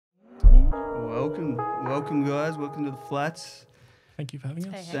welcome, guys. Welcome to the Flats. Thank you for having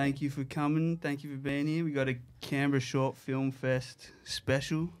us. Hey, hey. Thank you for coming. Thank you for being here. We got a Canberra Short Film Fest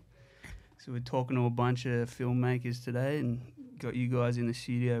special. So we're talking to a bunch of filmmakers today and got you guys in the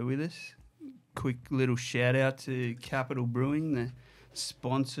studio with us. Quick little shout out to Capital Brewing, the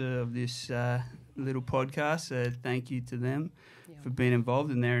sponsor of this little podcast. So thank you to them for being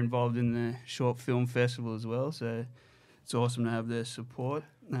involved, and they're involved in the Short Film Festival as well. So it's awesome to have their support.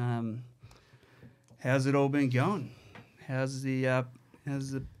 How's it all been going? How's the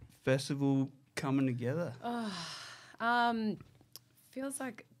festival coming together? Feels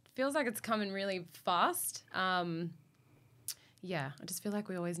like it's coming really fast. Yeah, I just feel like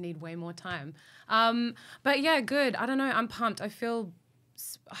we always need way more time. But yeah, good. I don't know. I'm pumped.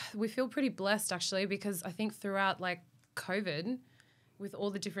 We feel pretty blessed actually, because I think throughout like COVID, with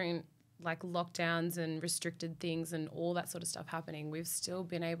all the different like lockdowns and restricted things and all that sort of stuff happening, we've still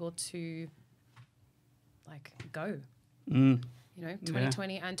been able to like go. You know,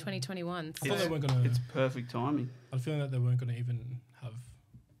 2020 and 2021. I thought they weren't gonna. It's perfect timing. I'm feeling that they weren't gonna even have,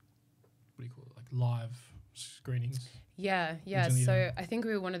 what do you call it, like live screenings. Yeah. So I think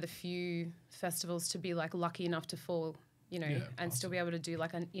we were one of the few festivals to be like lucky enough to fall, you know, and awesome. still be able to do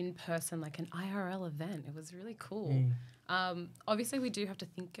like an in-person, like an IRL event. It was really cool. Obviously, we do have to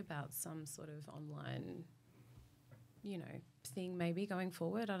think about some sort of online, you know, thing maybe going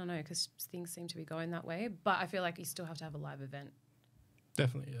forward. I don't know, because things seem to be going that way. But I feel like you still have to have a live event.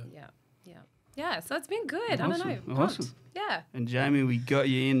 Definitely, yeah. Yeah, so it's been good. Awesome. I don't know. Awesome. Pumped. Yeah. And Jamie, we got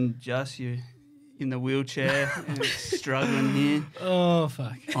you in, you're in the wheelchair and struggling here Oh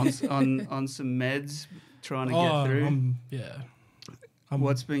fuck. on some meds, trying to get through.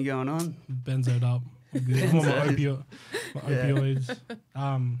 What's been going on? Benzoed up. I'm good. I'm on my opioids.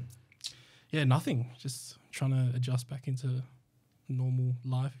 Nothing. Just trying to adjust back into normal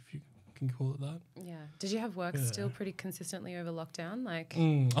life, if you can call it that. Yeah. Did you have work still pretty consistently over lockdown? Like,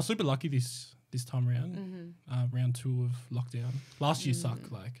 I was super lucky this time around. Round 2 of lockdown. Last year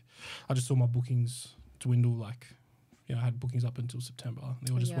sucked. Like, I just saw my bookings dwindle. Like, you know, I had bookings up until September.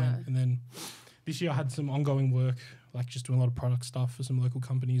 They all just went. And then this year I had some ongoing work, like just doing a lot of product stuff for some local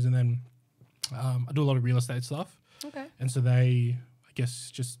companies. And then I do a lot of real estate stuff. Okay. And so they, I guess,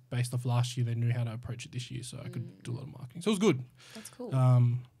 just based off last year, they knew how to approach it this year, so I could do a lot of marketing. So it was good. That's cool.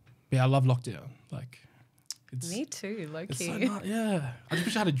 Yeah, I love lockdown. Like, it's me too, low key. So yeah, I just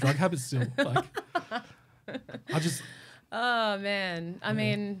wish I had a drug habit still. Like, Oh man, I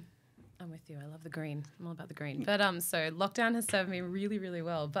mean, I'm with you. I love the green. I'm all about the green. But so lockdown has served me really, really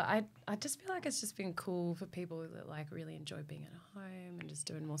well. But I just feel like it's just been cool for people that like really enjoy being at home and just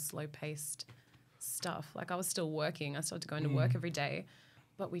doing more slow paced stuff. Like I was still working. I started going to work every day,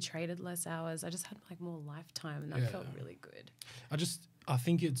 but we traded less hours. I just had like more lifetime, and that felt really good. I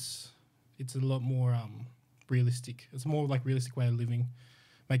think it's a lot more realistic. It's a more like realistic way of living.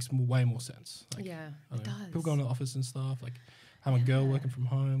 Makes way more sense. Like, it does. People going to the office and stuff. Like having a girl working from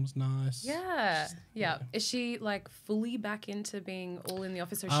home was nice. Yeah. Is she like fully back into being all in the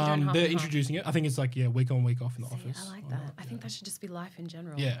office, or is she doing half? They're introducing it. I think it's like week on, week off in the office. I like that. I think that should just be life in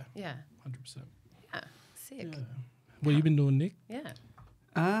general. Yeah. 100%. Yeah. Sick. Yeah. What have you been doing, Nick? Yeah.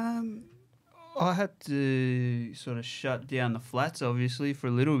 I had to sort of shut down the flats, obviously, for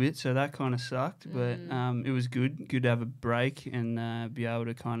a little bit, so that kind of sucked. But it was good to have a break and be able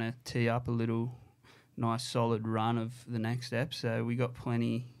to kind of tee up a little nice solid run of the next step. So we got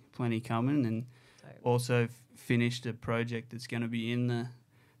plenty coming, and also finished a project that's going to be in the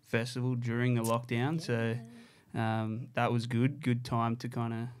festival during the lockdown. So that was good time to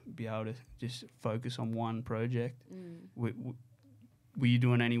kind of be able to just focus on one project. Were you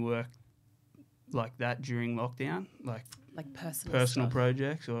doing any work like that during lockdown, like personal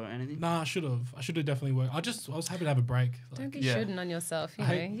projects or anything? Nah, I should have definitely worked. I was happy to have a break. Like, don't be shooting on yourself. You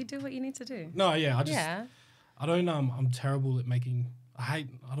know, you do what you need to do. No, yeah, I don't. I'm terrible at making. I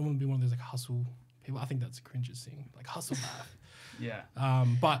don't want to be one of those like hustle people. I think that's the cringiest thing, like hustle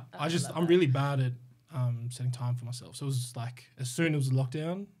life. But I'm really bad at setting time for myself. So it was just like as soon as it was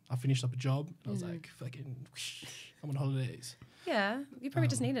lockdown, I finished up a job. And I was like, fucking, I'm on holidays. Yeah, you probably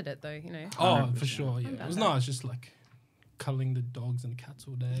just needed it though, you know. Oh, for sure, yeah. It was nice, just like cuddling the dogs and the cats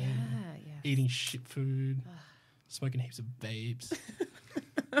all day. Yeah. Eating shit food, smoking heaps of babes.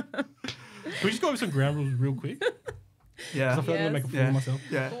 Can we just go over some ground rules real quick? Yeah. I feel like I'm going to make a fool of myself.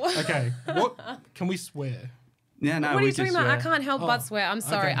 Yeah. Okay, what can we swear? Yeah, no, what are you talking about? I can't help but swear. I'm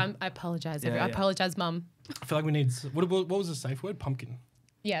sorry. Okay. I apologize. I apologize, Mum. I feel like we need... What was the safe word? Pumpkin.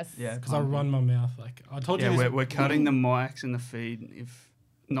 Yes. Yeah. Because I run my mouth. Like I told you. We're cutting the mics and the feed. If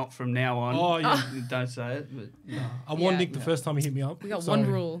not from now on. Oh yeah. Don't say it. But I warned Nick the first time he hit me up. We got one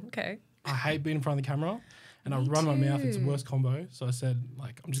rule. Okay. I hate being in front of the camera. And I Me run my mouth, it's the too. worst combo. So I said,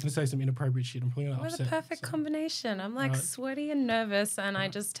 like, I'm just going to say some inappropriate shit. I'm probably going to We're upset. the perfect combination. I'm like sweaty and nervous, and I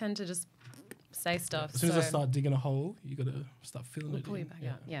just tend to just say stuff. As soon as I start digging a hole, you got to start filling it pull you in. back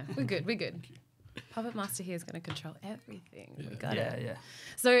out. Yeah, we're good. We're good. Puppet Master here is going to control everything. We got it. Yeah.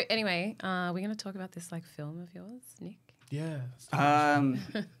 So anyway, we're going to talk about this like film of yours, Nick. Yeah.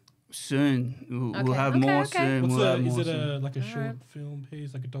 Soon. We'll have more soon. What's We'll have is more it soon. like a short film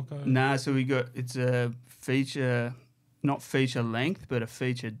piece, like a doco? Nah, so it's a feature, not feature length, but a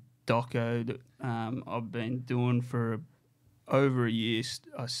feature doco that I've been doing for over a year.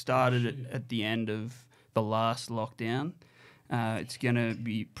 I started it at the end of the last lockdown. It's going to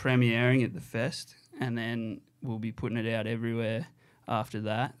be premiering at the fest, and then we'll be putting it out everywhere after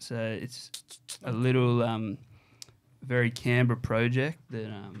that. So it's a little very Canberra project that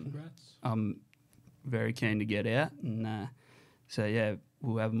I'm very keen to get out. And so, yeah,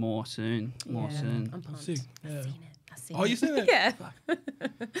 we'll have more soon. More soon. I'm pumped. Sick. Yeah. I've seen Oh, it. you seen it? Yeah.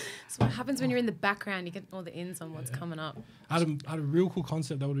 So what happens when you're in the background? You get all the ins on what's coming up. I had a real cool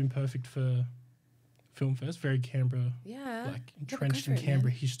concept that would have been perfect for Film Fest. Very Canberra, Yeah. like entrenched go in for it,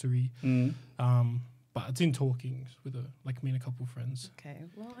 Canberra man. history. But it's in talkings with me and a couple of friends. Okay.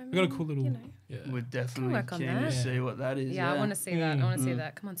 Well, I mean, We got a cool little We're Can definitely work on keen that. to see what that is. Yeah, I want to see that. I want to see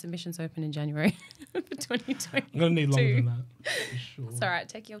that. Come on, submissions open in January for 2020. I'm gonna need longer than that. For sure. It's all right.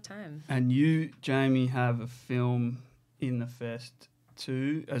 Take your time. And you, Jamie, have a film in the fest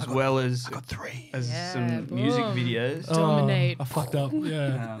too, as well as I got 3. as Yeah, some music boom. videos. Dominate. I fucked up.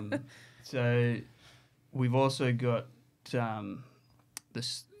 Yeah. So we've also got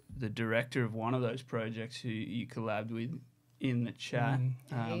the director of one of those projects who you collabed with in the chat.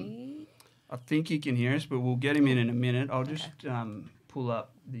 Hey. I think he can hear us, but we'll get him in a minute. I'll just pull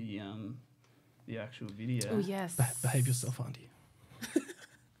up the actual video. Oh yes. Behave yourself, Andy.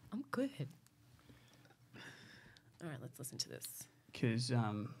 I'm good. All right, let's listen to this. Because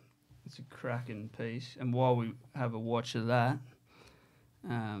it's a cracking piece. And while we have a watch of that,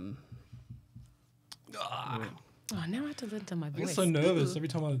 Oh, now I have to listen to my I voice. get so nervous every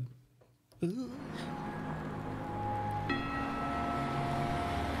time I.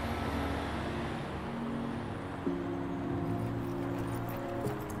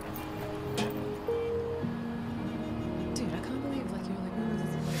 Dude, I can't believe like you're like, oh,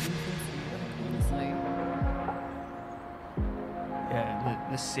 this is my infancy. Like, honestly. yeah,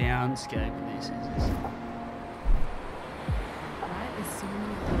 the soundscape of this is Right? There's so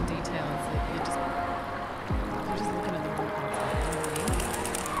many little details that you're just looking at the wrong parts.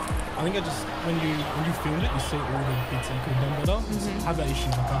 I think when you filmed it, you see all the bits that you could have done better. I have that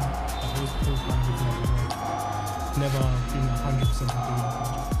issue. Like I always feel never been 100% happy with the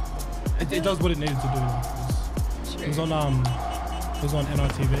project. It does what it needed to do. It was on NITV. So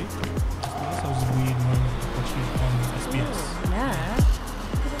it was a weird moment watching it on SBS. Yeah.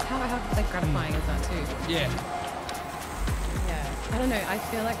 How like gratifying is that too? Yeah. Yeah. I don't know. I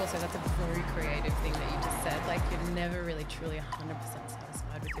feel like also that's a very creative thing that you just said. Like you're never really truly 100%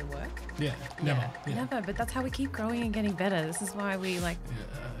 satisfied with your work. Yeah. Never. Yeah. Never. But that's how we keep growing and getting better. This is why we like.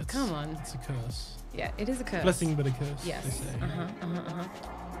 Yeah, Come on. It's a curse. Yeah, it is a curse. Blessing but a curse. Yes. They say.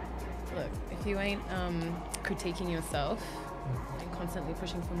 Look, if you ain't critiquing yourself and constantly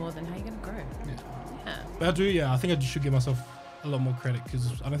pushing for more, then how are you gonna grow? Yeah. But I do. Yeah. I think I just should give myself a lot more credit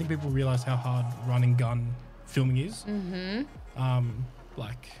because I don't think people realize how hard run and gun filming is.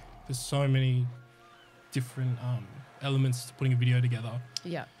 Like there's so many different elements to putting a video together.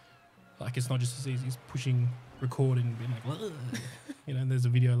 Yeah. Like it's not just as easy as pushing record and being like, "Ugh." You know, and there's a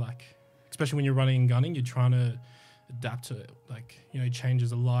video like, especially when you're running and gunning, you're trying to adapt to it, like, you know,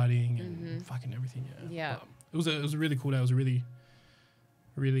 changes of lighting and fucking everything. Yeah. But it was a really cool day. It was a really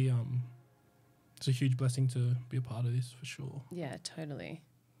it's a huge blessing to be a part of this for sure. Yeah, totally.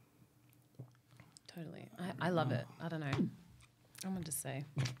 I love it. I don't know. I'm going to say,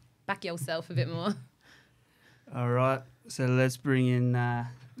 back yourself a bit more. All right, so let's bring in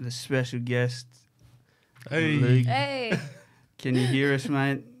the special guest, Hey. Luke. Hey. Can you hear us,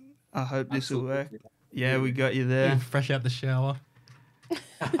 mate? I hope this will work. Yeah, we got you there. Fresh out the shower.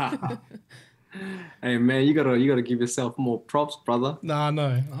 Hey man, you gotta give yourself more props, brother. Nah, I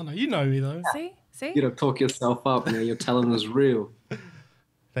know. You know me though. See? You gotta talk yourself up, man. Your talent is real.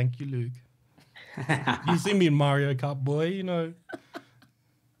 Thank you, Luke. You see me in Mario Kart, boy, you know.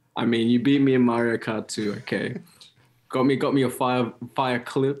 I mean, you beat me in Mario Kart too, okay. Got me a fire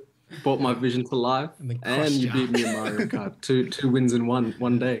clip, brought my vision to life, And then and crushed you ya. beat me in Mario Kart. Two wins in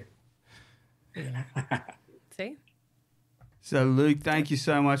one day. See? So, Luke, thank you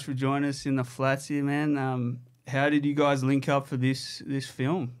so much for joining us in the flats here, man. How did you guys link up for this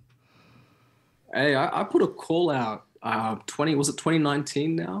film? Hey, I put a call out.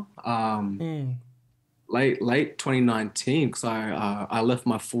 2019 now? Late 2019, because I left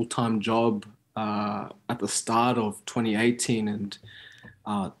my full-time job at the start of 2018 and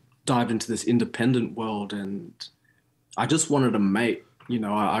dived into this independent world, and I just wanted a mate. You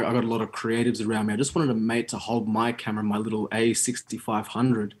know, I got a lot of creatives around me. I just wanted a mate to hold my camera, my little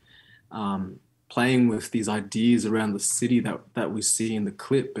A6500, playing with these ideas around the city that we see in the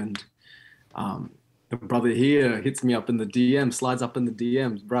clip. And the brother here hits me up in the DM, slides up in the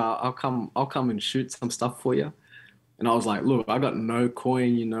DMs, bro, I'll come and shoot some stuff for you. And I was like, look, I got no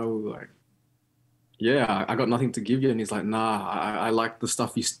coin, you know, like, yeah, I got nothing to give you. And he's like, nah, I like the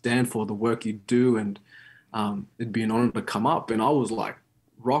stuff you stand for, the work you do. And it'd be an honor to come up. And I was like,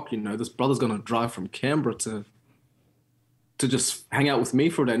 rock, you know, this brother's going to drive from Canberra to just hang out with me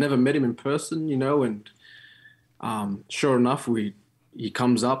for a day. Never met him in person, you know, and sure enough, he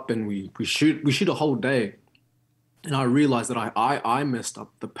comes up and we shoot a whole day. And I realized that I messed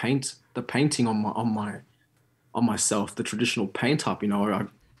up the painting on myself, the traditional paint up, you know. I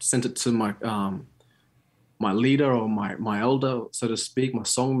sent it to my leader or my elder, so to speak, my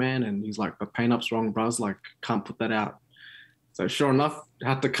song man, and he's like, the paint up's wrong, bros, like, can't put that out. So sure enough, I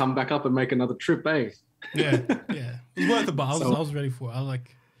had to come back up and make another trip, eh? Yeah. It was worth it, but I was ready for it. I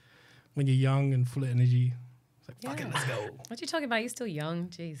like when you're young and full of energy. It's like, fuck it, let's go. What you talking about? You're still young.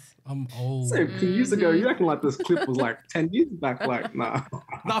 Jeez. I'm old. So 2 years ago, you acting like this clip was like 10 years back. Like, nah.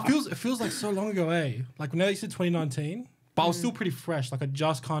 No, it feels like so long ago, eh? Like now you said 2019, but I was still pretty fresh. Like I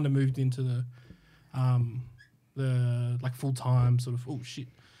just kind of moved into the like full-time sort of,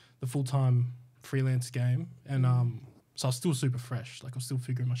 the full-time freelance game. And so I was still super fresh. Like I was still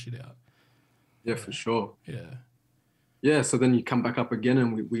figuring my shit out. Yeah, for sure. Yeah. Yeah, so then you come back up again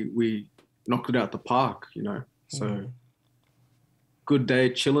and we knocked it out the park, you know. So good day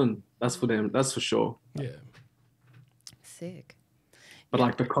chilling. That's for them. That's for sure. Yeah. Sick. But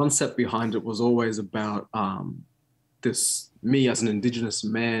like the concept behind it was always about me as an Indigenous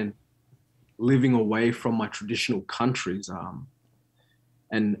man living away from my traditional countries,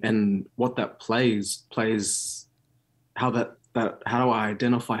 and what that plays how do I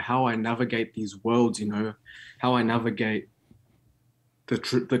identify, how I navigate these worlds, you know, how I navigate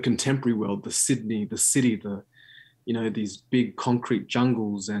the contemporary world, the Sydney, the city, you know, these big concrete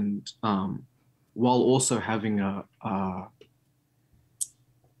jungles, and while also having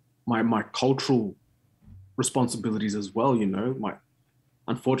my cultural responsibilities as well, you know.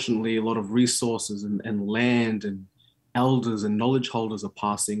 Unfortunately, a lot of resources and land and elders and knowledge holders are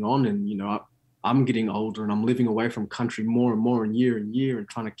passing on, and you know, I'm getting older and I'm living away from country more and more and year and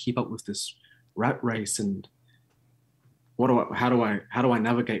trying to keep up with this rat race. And how do I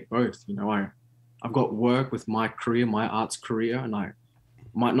navigate both? You know, I've got work with my career, my arts career, and I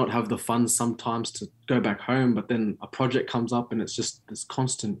might not have the funds sometimes to go back home, but then a project comes up and it's just this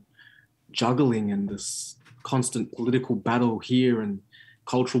constant juggling and this constant political battle here and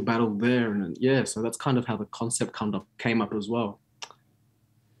cultural battle there. And yeah, so that's kind of how the concept came up as well.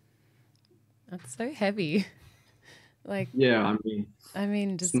 That's so heavy. Like, yeah, I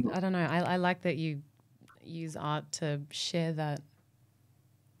mean, just, I don't know. I like that you use art to share that.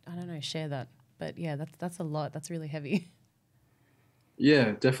 I don't know, share that. But yeah, that's a lot. That's really heavy.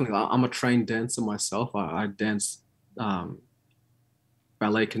 Yeah, definitely. I'm a trained dancer myself. I dance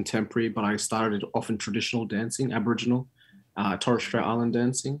ballet contemporary, but I started off in traditional dancing, Aboriginal, Torres Strait Island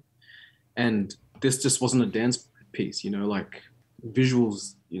dancing. And this just wasn't a dance piece, you know, like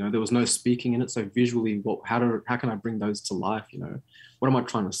visuals, you know, there was no speaking in it. So visually, how can I bring those to life? You know, what am I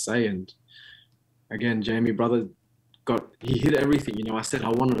trying to say? And again, Jamie, brother, he hit everything. You know, I said I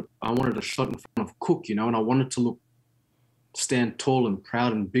wanted a shot in front of Cook, you know, and I wanted to stand tall and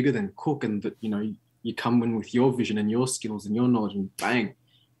proud and bigger than Cook, and that, you know, you come in with your vision and your skills and your knowledge, and bang,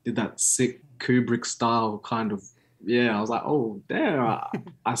 did that sick Kubrick style kind of, yeah. I was like, oh damn,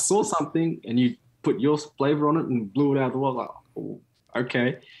 I saw something, and you put your flavor on it and blew it out of the wall. Like, oh,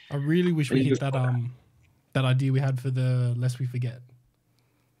 okay. I really wish we hit that idea we had for the Lest We Forget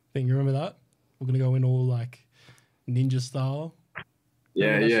thing. You remember that? We're gonna go in all like ninja style.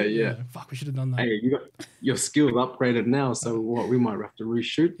 Yeah. Fuck, we should have done that. Hey, you got your skills upgraded now, so what? We might have to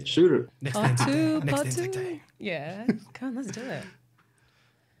shoot it. Part two. Yeah, come on, let's do it.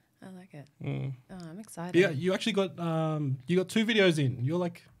 I like it. Oh, I'm excited. Yeah, you actually got 2 videos in. You're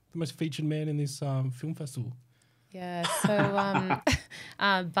like the most featured man in this film festival. Yeah, so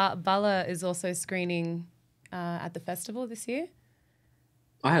Bala is also screening at the festival this year.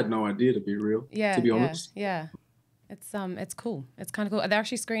 I had no idea, to be real. Yeah, to be honest. Yeah. It's cool. It's kind of cool. They're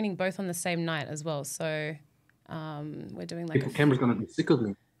actually screening both on the same night as well. So we're doing like Camera's gonna be sick of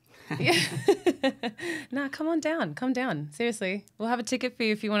me. Yeah. Nah, come on down. Come down. Seriously. We'll have a ticket for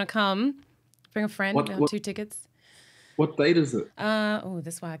you if you want to come. Bring a friend. We'll have 2 tickets. What date is it? Oh,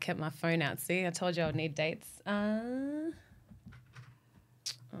 that's why I kept my phone out. See, I told you I would need dates. All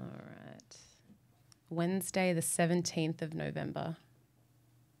right. Wednesday, the 17th of November.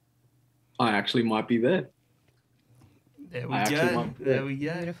 I actually might be there. There we go. There we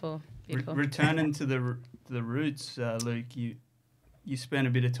go. Beautiful. Beautiful. Returning to the roots, Luke, you spent a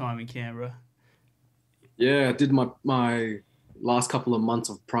bit of time in Canberra. Yeah, I did my last couple of months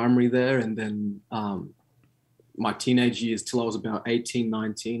of primary there, and then my teenage years till I was about 18,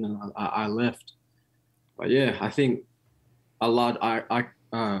 19, and I left. But yeah, I think a lot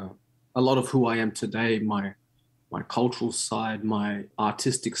of who I am today, my cultural side, my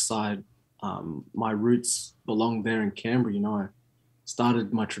artistic side, my roots belong there in Canberra. You know, I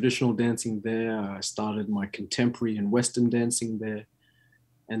started my traditional dancing there. I started my contemporary and Western dancing there,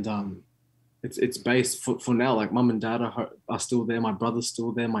 and it's based for now. Like mum and dad are still there. My brother's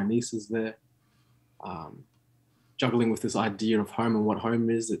still there. My niece is there. Juggling with this idea of home and what home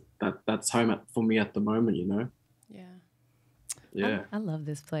is. That's home for me at the moment. You know. Yeah. Yeah. I love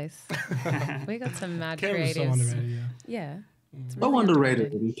this place. We got some mad Canberra's creatives. so underrated, Yeah. It's So really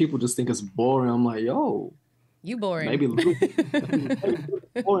underrated. And people just think it's boring. I'm like, yo, You boring. maybe a little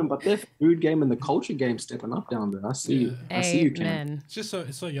boring, but their food game and the culture game stepping up down there. I see you. I see you, Cam. Amen.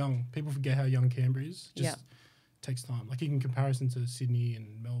 It's so young. People forget how young Canberra is. Just Yeah. takes time. Like in comparison to Sydney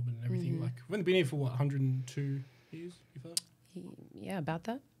and Melbourne and everything. Like we've only been here for what, 102 years? You felt? Yeah, about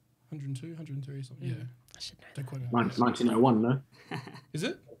that. 102, 103 something. Yeah. I should know. Don't quote me. 1901, no? Is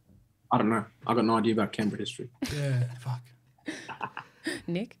it? I don't know. I got no idea about Canberra history. Yeah. Fuck.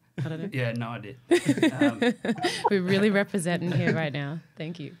 Nick? I don't know. Yeah, no idea. We're really representing here right now.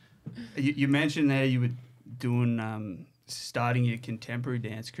 Thank you. You mentioned there you were doing starting your contemporary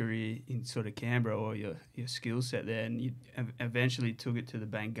dance career in sort of Canberra, or your skill set there, and you eventually took it to the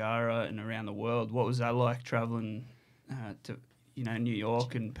Bangarra and around the world. What was that like traveling to New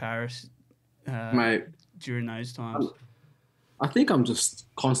York and Paris Mate, during those times? I think I'm just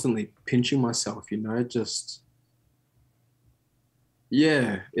constantly pinching myself, just,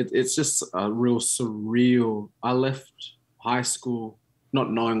 yeah, it's just a real surreal. I left high school not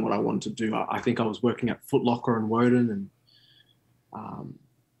knowing what I wanted to do. I think I was working at Foot Locker in Woden and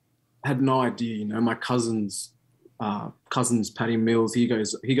had no idea, my cousin's Paddy Mills, he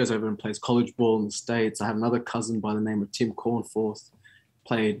goes over and plays college ball in the States. I have another cousin by the name of Tim Cornforth,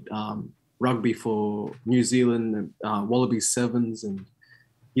 played rugby for New Zealand, Wallaby Sevens, and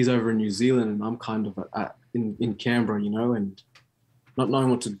he's over in New Zealand, and I'm kind of in Canberra, and not knowing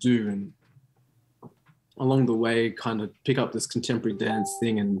what to do. And along the way, kind of pick up this contemporary dance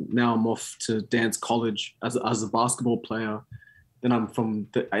thing, and now I'm off to dance college as a basketball player. Then I'm from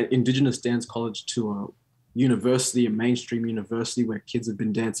the Indigenous Dance College to a university, a mainstream university where kids have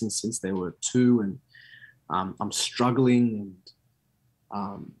been dancing since they were 2, and I'm struggling,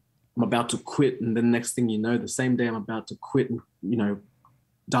 and I'm about to quit. And then next thing you know, the same day I'm about to quit and,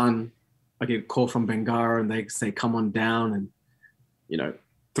 done, I get a call from Bangarra and they say, come on down. And,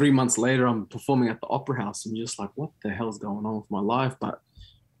 3 months later, I'm performing at the Opera House, and you're just like, what the hell's going on with my life? But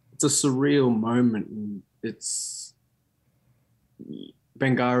it's a surreal moment, and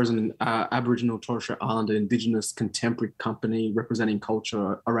Bangarra is an Aboriginal Torres Strait Islander Indigenous contemporary company representing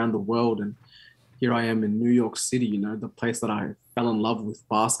culture around the world. And here I am in New York City, the place that I fell in love with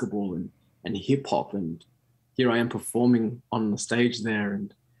basketball and hip hop. And here I am performing on the stage there.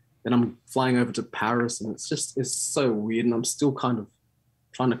 And then I'm flying over to Paris, and it's so weird. And I'm still kind of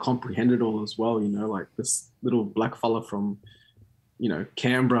trying to comprehend it all as well, like this little black fella from,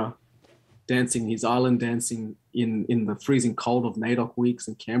 Canberra, dancing his island dancing in the freezing cold of NAIDOC weeks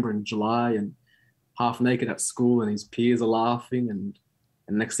in Canberra in July, and half naked at school, and his peers are laughing, and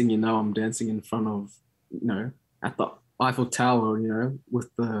next thing you know, I'm dancing in front of, at the Eiffel Tower, with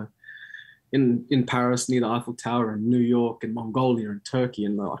in Paris near the Eiffel Tower, in New York and Mongolia and Turkey,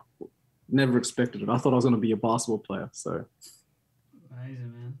 and I never expected it. I thought I was going to be a basketball player. So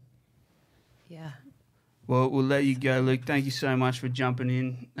amazing, man. Yeah. Well, we'll let you go, Luke. Thank you so much for jumping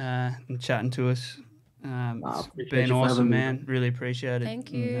in and chatting to us. It's been awesome, man. Really appreciate it.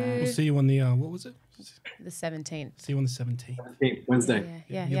 Thank you. We'll see you on the, what was it? The 17th. See you on the 17th. Wednesday.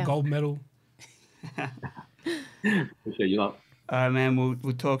 Yeah. Gold medal. Appreciate you lot. All right, man.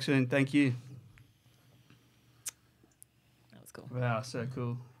 We'll talk soon. Thank you. That was cool. Wow, so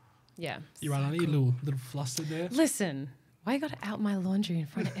cool. Yeah. You're right, I need a little flustered there. Listen, why you got to out my laundry in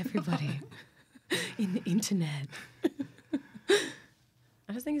front of everybody in the internet?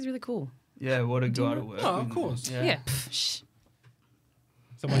 I just think it's really cool. Yeah, what a guy to work Oh, with. of course. Yeah. Shh.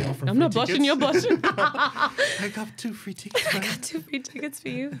 Somebody offering I'm free not blushing, tickets. you're blushing. I got 2 free tickets. I got 2 free tickets for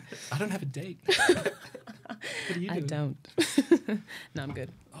you. I don't have a date. What are you doing? I don't. No, I'm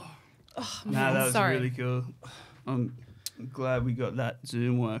good. Oh, No, man, that was sorry. really cool. I'm glad we got that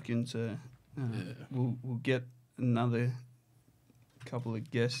Zoom working. So we'll get another couple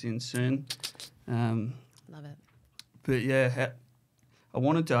of guests in soon. Love it. But yeah, I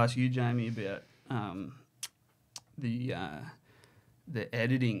wanted to ask you, Jamie, about the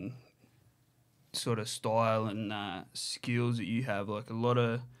editing sort of style and skills that you have. Like a lot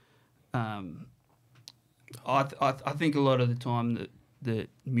of, I think a lot of the time that the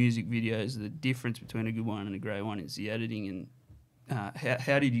music videos, the difference between a good one and a great one is the editing. And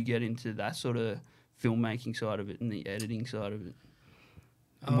how did you get into that sort of filmmaking side of it and the editing side of it?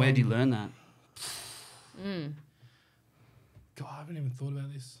 And where did you learn that? God, I haven't even thought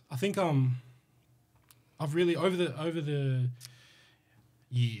about this. I think I've really over the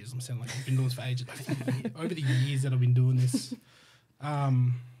years. I'm saying like I've been doing this for ages. Over the years that I've been doing this,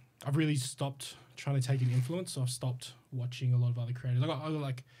 I've really stopped trying to take an influence. So I've stopped watching a lot of other creators. I got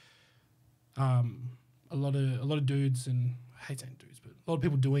like a lot of dudes, and I hate saying dudes, but a lot of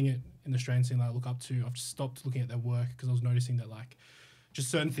people doing it in the Australian scene that I look up to. I've just stopped looking at their work because I was noticing that like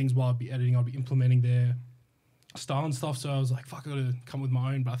just certain things while I'd be editing, I'd be implementing their style and stuff. So I was like, fuck, I gotta come with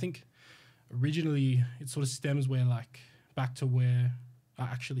my own. But I think originally it sort of stems where like back to where I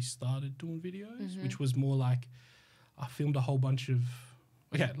actually started doing videos, which was more like I filmed a whole bunch of.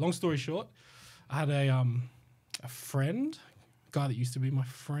 Okay, long story short, I had a friend, guy that used to be my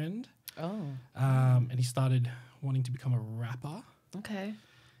friend. Oh. And he started wanting to become a rapper. Okay.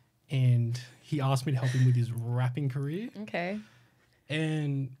 And he asked me to help him with his rapping career. Okay.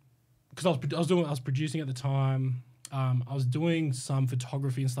 And because I was producing at the time, I was doing some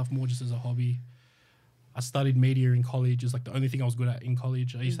photography and stuff more just as a hobby. I studied media in college. It's like the only thing I was good at in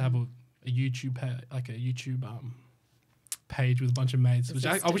college. I used to have a YouTube page with a bunch of mates. Which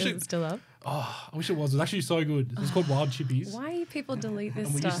I wish it still up. Oh, I wish it was. It was actually so good. It was called Wild Chippies. Why do people delete this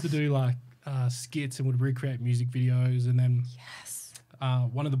and we stuff? used to do like skits and would recreate music videos. And then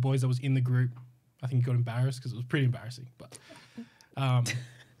one of the boys that was in the group, I think he got embarrassed because it was pretty embarrassing. But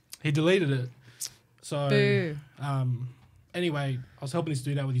he deleted it. So Boo. Anyway, I was helping this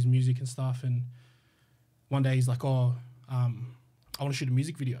dude out with his music and stuff. And one day he's like, oh, I want to shoot a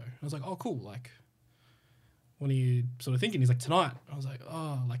music video. And I was like, oh, cool. Like, when are you sort of thinking? He's like, tonight. I was like,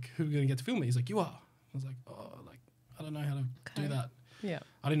 oh, like, who are we going to get to film it? He's like, you are. I was like, oh, like, I don't know how to do that. Yeah.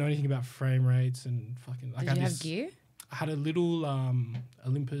 I didn't know anything about frame rates and fucking. Like, Did you have gear? I had a little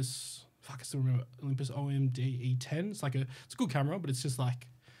Olympus. Fuck, I still remember Olympus OMD E10. It's a good camera, but it's just like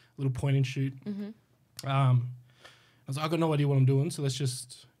a little point and shoot. I was like, I got no idea what I'm doing, so let's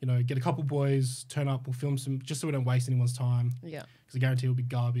just get a couple boys, turn up, we'll film some, just so we don't waste anyone's time. Yeah. Because I guarantee it'll be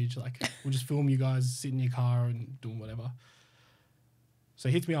garbage. Like, we'll just film you guys sitting in your car and doing whatever. So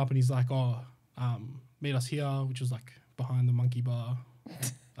he hits me up and he's like, oh, meet us here, which was like behind the monkey bar.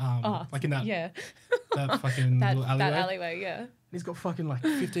 Like in that that fucking little alleyway. That alleyway, yeah. And he's got fucking like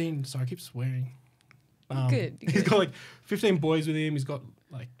 15, sorry, I keep swearing. Good. He's got like 15 boys with him. He's got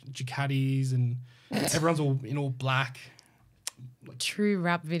like Ducatis and everyone's all in all black. Like, true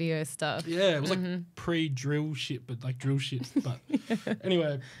rap video stuff. Yeah, it was like pre-drill shit, but like drill shit. But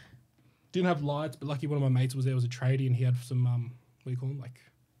anyway, didn't have lights, but lucky one of my mates was there, was a tradie, and he had some, what do you call them? Like,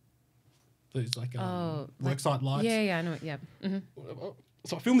 those like worksite lights. Yeah, I know it, yeah.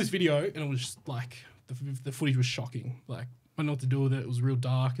 So I filmed this video, and it was just like, the footage was shocking. Like, I didn't know what to do with it. It was real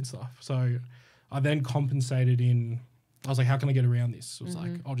dark and stuff. So I then compensated I was like, how can I get around this? So it was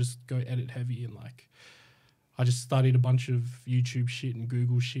like, I'll just go edit heavy and like, I just studied a bunch of YouTube shit and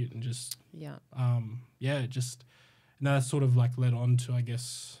Google shit and just, and that sort of like led on to, I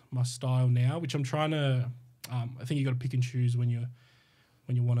guess, my style now, which I'm trying to, I think you got to pick and choose when you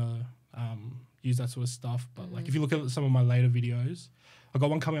want to use that sort of stuff. But like, if you look at some of my later videos, I got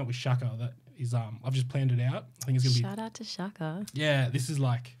one coming out with Shaka that is, I've just planned it out. I think it's going to be. Shout out to Shaka. Yeah, this is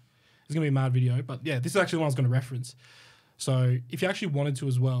like, it's going to be a mad video, but yeah, this is actually the one I was going to reference. So if you actually wanted to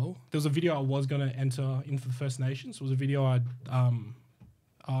as well, there was a video I was going to enter in for the First Nations. It was a video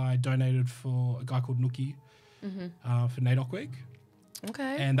I donated for a guy called Nookie for NAIDOC Week.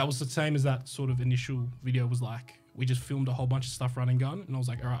 Okay. And that was the same as that sort of initial video was like, we just filmed a whole bunch of stuff running gun. And I was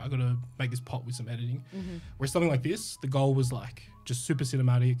like, all right, I got to make this pop with some editing. Whereas something like this, the goal was like just super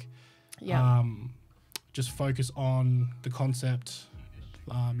cinematic. Yeah. Just focus on the concept,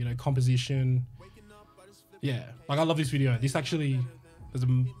 composition. Yeah, like I love this video. This actually, there's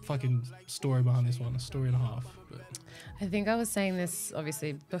a fucking story behind this one, a story and a half. But. I think I was saying this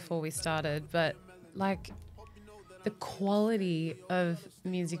obviously before we started, but like the quality of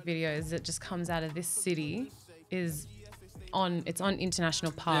music videos that just comes out of this city is on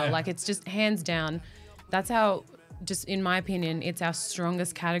international par. Yeah. Like, it's just hands down. That's how, just in my opinion, it's our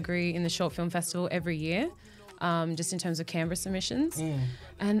strongest category in the Short Film Festival every year, just in terms of Canberra submissions.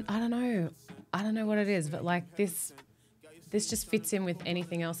 And I don't know what it is, but like this just fits in with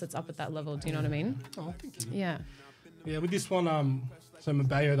anything else that's up at that level. Do you know what I mean? Oh, thank you. Yeah. Yeah, with this one, so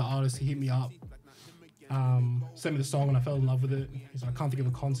Mabayo, the artist, he hit me up, sent me the song, and I fell in love with it. He's like, I can't think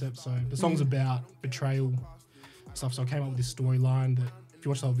of a concept. So the song's about betrayal stuff. So I came up with this storyline that if you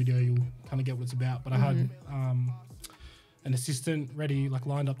watch the whole video, you'll kind of get what it's about. But I had an assistant ready, like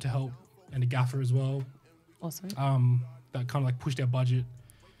lined up to help, and a gaffer as well. Awesome. That kind of like pushed our budget,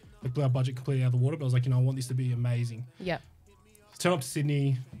 like blew our budget completely out of the water. But I was like, I want this to be amazing. Yeah. Turn up to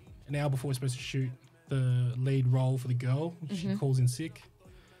Sydney an hour before we're supposed to shoot the lead role for the girl. She calls in sick.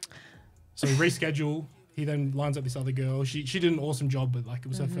 So we reschedule. He then lines up this other girl. She did an awesome job, but like it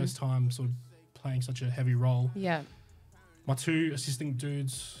was her first time sort of playing such a heavy role. Yeah. My two assistant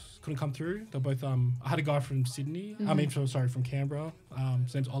dudes couldn't come through. They're both I had a guy from Sydney. From Canberra.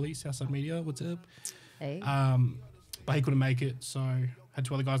 His name's Ollie, Southside Media. What's up? Hey. But he couldn't make it, so had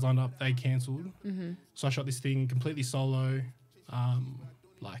two other guys lined up. They cancelled. So I shot this thing completely solo,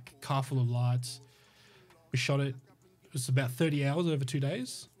 like car full of lights. We shot it. It was about 30 hours over 2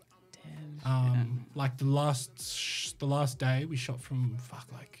 days. Damn. Like the last day, we shot from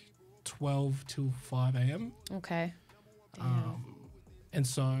 12 till 5 a.m. Okay. And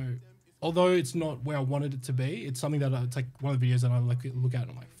so, although it's not where I wanted it to be, it's something that it's like one of the videos that I look at and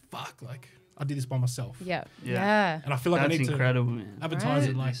I'm like, fuck, like I did this by myself. Yeah. Yeah. Yeah. And I feel like That's I need incredible, to man. advertise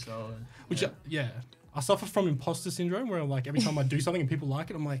it, Right. like, Solid. which I suffer from imposter syndrome, where like every time I do something and people like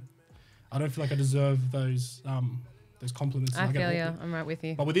it, I'm like, I don't feel like I deserve those compliments. I get feel all you. the- I'm right with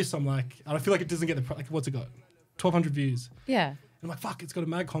you. But with this, I'm like, I don't feel like it doesn't get the like, what's it got? 1,200 views. Yeah. And I'm like, fuck, it's got a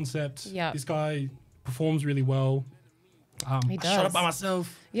mad concept. Yeah. This guy performs really well. He I shot does. it by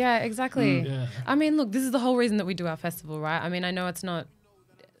myself. Yeah, exactly. Yeah. I mean, look, this is the whole reason that we do our festival, right? I mean, I know it's not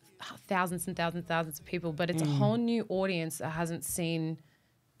thousands and thousands of people, but it's a whole new audience that hasn't seen,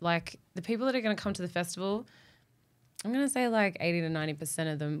 like, the people that are going to come to the festival, I'm going to say like 80 to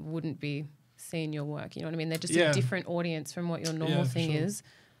 90% of them wouldn't be seeing your work. You know what I mean? They're just a different audience from what your normal thing is.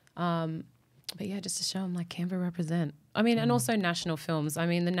 But yeah, just to show them like Canberra represent. I mean, and also national films. I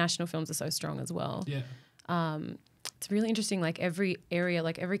mean, the national films are so strong as well. Yeah. It's really interesting. Like every area,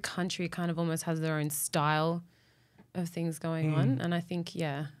 like every country kind of almost has their own style of things going on. And I think,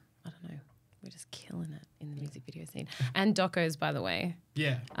 I don't know, we're just killing it in the music video scene. And docos, by the way.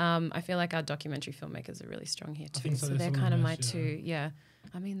 Yeah. I feel like our documentary filmmakers are really strong here too. think so. So They're they're some of kind the of my best, two. Yeah.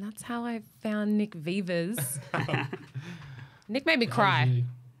 I mean, that's how I found Nick Vivers. Nick made me cry.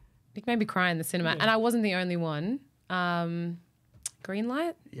 Nick made me cry in the cinema. And I wasn't the only one. Green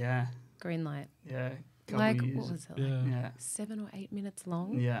light? Yeah. Green light. Yeah. Like, Years. what was it? Yeah. Like Yeah. 7 or 8 minutes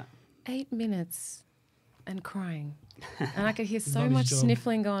long? Yeah. 8 minutes and crying. And I could hear so Not his much job.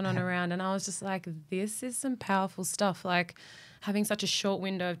 sniffling going on around. And I was just like, this is some powerful stuff. Like having such a short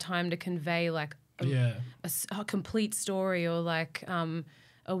window of time to convey like a complete story or like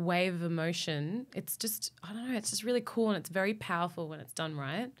a wave of emotion. It's just, I don't know, it's just really cool and it's very powerful when it's done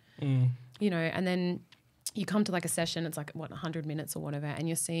right. You know, and then you come to like a session, it's like, 100 minutes or whatever, and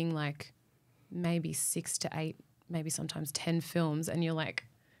you're seeing like maybe 6 to 8, maybe sometimes 10 films, and you're like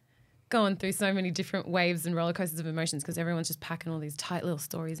going through so many different waves and roller coasters of emotions because everyone's just packing all these tight little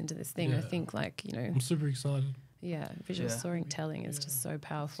stories into this thing. Yeah. I think like, you know, I'm super excited. visual storytelling is just so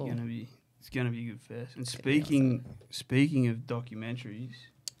powerful. It's gonna be a good fest. And gonna be speaking of documentaries,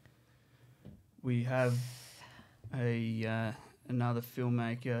 we have another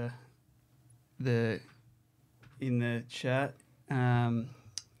filmmaker in the chat.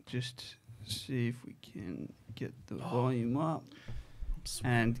 Just see if we can get the volume up.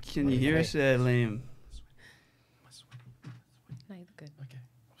 And can you hear us there, Liam? No, you're good. Okay.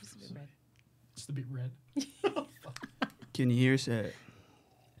 Just a bit red. Just a bit red. Can you hear us there?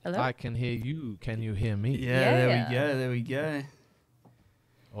 Hello? I can hear you. Can you hear me? Yeah, there we go.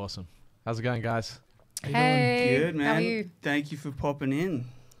 Awesome. How's it going, guys? Hey, Good, man. how are you? Thank you for popping in.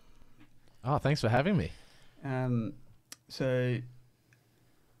 Oh, thanks for having me.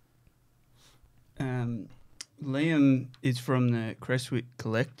 Liam is from the Crestwick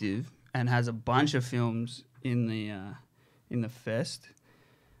Collective and has a bunch of films in the fest.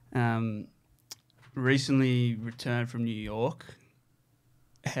 Recently returned from New York.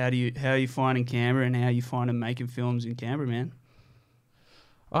 How are you finding Canberra, and how are you finding making films in Canberra, man?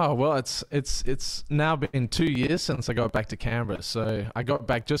 Oh well, it's now been 2 years since I got back to Canberra. So I got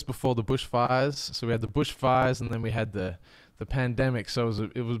back just before the bushfires. So we had the bushfires, and then we had the pandemic. So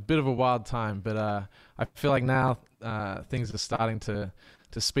it was a bit of a wild time. But I feel like now things are starting to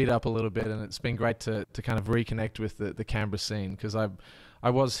speed up a little bit, and it's been great to kind of reconnect with the Canberra scene, because I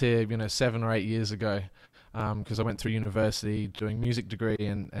was here 7 or 8 years ago. Because I went through university doing music degree,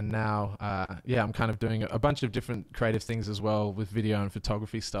 and now I'm kind of doing a bunch of different creative things as well, with video and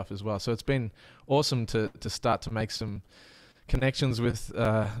photography stuff as well. So it's been awesome to start to make some connections with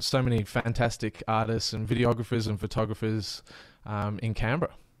so many fantastic artists and videographers and photographers in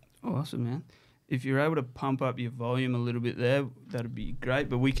Canberra. Awesome, man. If you're able to pump up your volume a little bit there, that'd be great,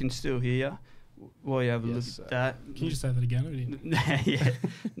 but we can still hear you while you have a look at that. Can you just say that again? Yeah.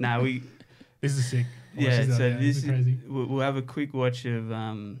 No, This is sick. Yeah, so this is crazy. We'll have a quick watch of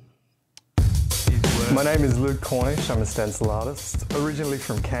his work. My name is Luke Currie-Richardson. I'm a stencil artist. Originally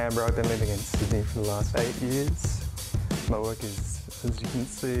from Canberra, I've been living in Sydney for the last 8 years. My work is, as you can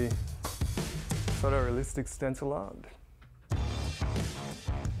see, photorealistic stencil art.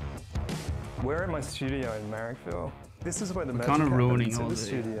 We're in my studio in Marrickville. This is where the magic kind of happens, ruining in all the the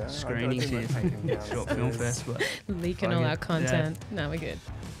studio. screenings here. Short Film Festival. Leaking all our content. No, we're good.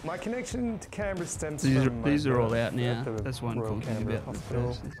 My connection to Canberra stems These from these my are all birth out now. at the That's one Royal cool thing Canberra about the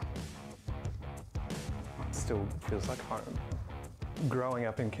Hospital. fest. Still feels like home. Growing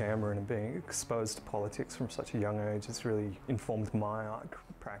up in Canberra and being exposed to politics from such a young age has really informed my art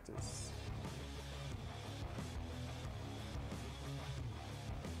practice.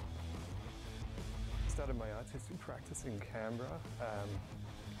 Started my artistic practice in Canberra,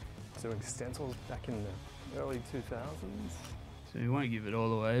 doing stencils back in the early 2000s. So we won't give it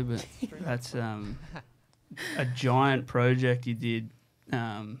all away, but that's a giant project you did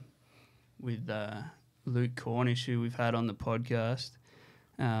with Luke Cornish, who we've had on the podcast,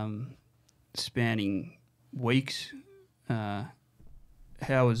 spanning weeks. How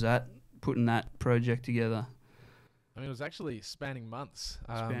was that, putting that project together? I mean, it was actually spanning months.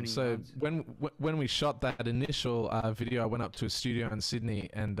 Months. When we shot that initial video, I went up to a studio in Sydney,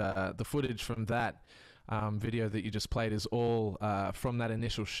 and the footage from that video that you just played is all from that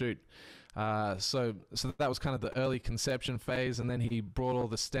initial shoot. So that was kind of the early conception phase, and then he brought all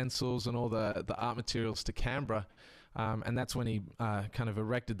the stencils and all the art materials to Canberra, and that's when he kind of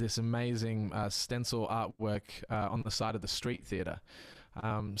erected this amazing stencil artwork on the side of the Street Theatre.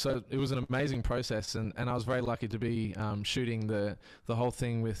 So it was an amazing process, and I was very lucky to be shooting the whole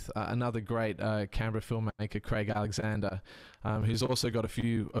thing with another great Canberra filmmaker, Craig Alexander, who's also got a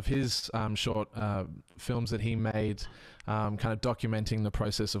few of his short films that he made, kind of documenting the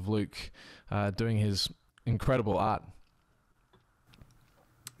process of Luke doing his incredible art.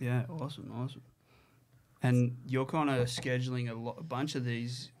 Yeah, awesome. And you're kind of scheduling a bunch of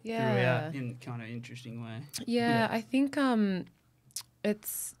these throughout in kind of interesting way. Yeah, I think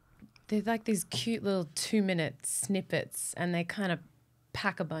they're like these cute little 2-minute snippets, and they kind of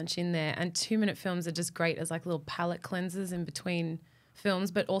pack a bunch in there. And 2-minute films are just great as like little palette cleansers in between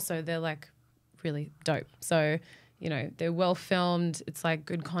films, but also they're like really dope. So, they're well filmed. It's like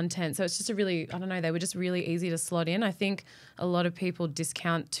good content. So it's just they were just really easy to slot in. I think a lot of people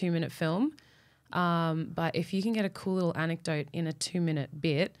discount 2-minute film. But if you can get a cool little anecdote in a 2-minute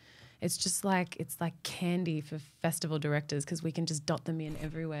bit, it's like candy for festival directors, because we can just dot them in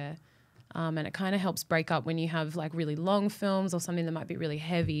everywhere. And it kind of helps break up when you have like really long films or something that might be really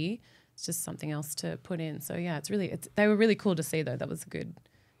heavy. It's just something else to put in. So yeah, they were really cool to see though. That was a good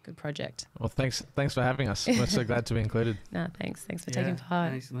project. Well, thanks for having us. We're so glad to be included. No, thanks for taking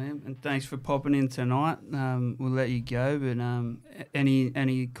part. Thanks, Liam, and thanks for popping in tonight. We'll let you go, but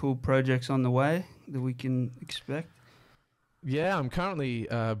any cool projects on the way that we can expect? Yeah, I'm currently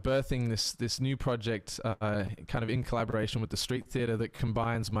birthing this new project, kind of in collaboration with the Street Theatre, that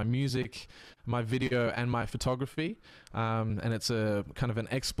combines my music, my video, and my photography. And it's a kind of an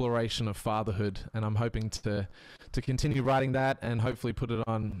exploration of fatherhood. And I'm hoping to continue writing that and hopefully put it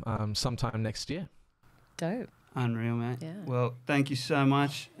on sometime next year. Dope. Unreal, mate. Yeah. Well, thank you so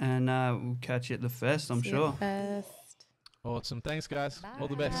much, and we'll catch you at the fest, I'm sure. Fest. Awesome. Thanks, guys. Bye. All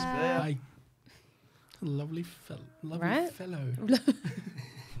the best. Bye. Lovely fellow.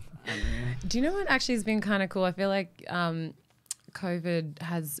 Do you know what actually has been kind of cool? I feel like COVID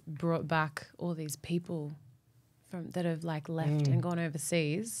has brought back all these people that have like left and gone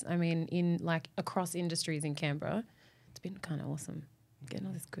overseas. I mean, in like across industries in Canberra. It's been kind of awesome getting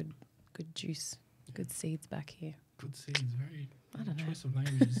all this good juice, good seeds back here. Good seeds, very. I don't know. Choice of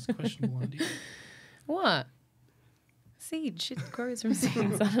language is questionable. Idea. What? Seed shit grows from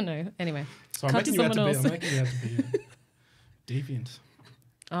seeds. I don't know. Anyway, So I'm making you out to be deviant.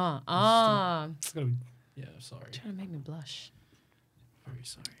 It's gotta be, yeah, sorry. Trying to make me blush. Very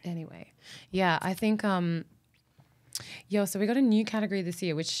sorry. Anyway, yeah, I think so we got a new category this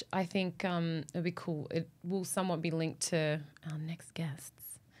year, which I think it'll be cool. It will somewhat be linked to our next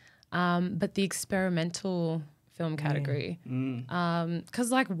guests, but the experimental film category.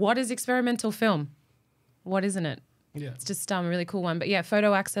 Because like, what is experimental film? What isn't it? Yeah. It's just a really cool one. But yeah,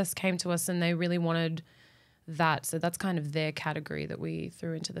 Photo Access came to us and they really wanted that. So that's kind of their category that we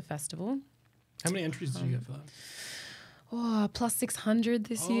threw into the festival. How many entries did you get for that? Oh, plus 600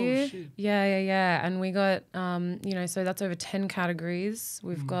 this Oh, year. shit. Yeah. And we got, so that's over 10 categories.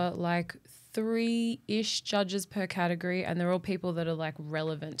 We've got like 3-ish judges per category, and they're all people that are like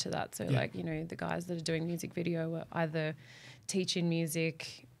relevant to that. So like, the guys that are doing music video are either teaching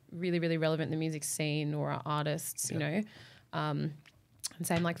music, really, really relevant in the music scene, or are artists, you know. And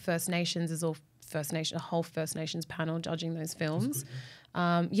same like First Nations is all a whole First Nations panel judging those films.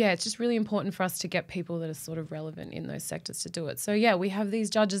 It's just really important for us to get people that are sort of relevant in those sectors to do it. So yeah, we have these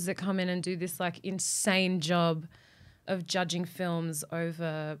judges that come in and do this like insane job of judging films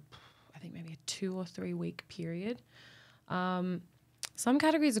over, I think maybe a 2 or 3 week period. Some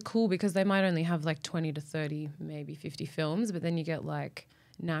categories are cool because they might only have like 20 to 30, maybe 50 films, but then you get like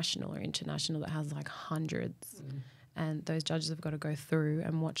national or international that has like hundreds. And those judges have got to go through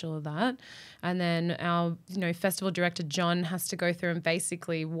and watch all of that. And then our, festival director, John, has to go through and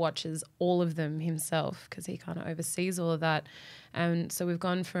basically watches all of them himself because he kind of oversees all of that. And so we've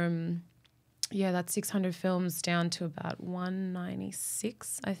gone from, that's 600 films down to about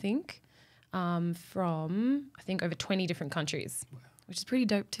 196, I think, from, I think, over 20 different countries, which is pretty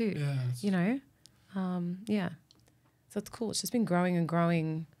dope too, So it's cool. It's just been growing and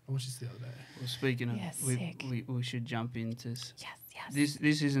growing. I watched this the other day. Well, speaking of, sick. we should jump into Yes.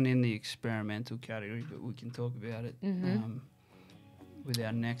 This isn't in the experimental category, but we can talk about it with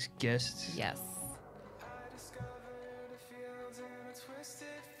our next guests. Yes.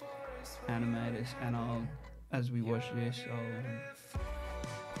 Animators, and as we watch this, I'll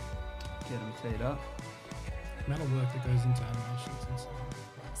get them teed up. The amount of work that goes into animations and stuff.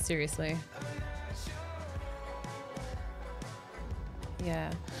 Seriously.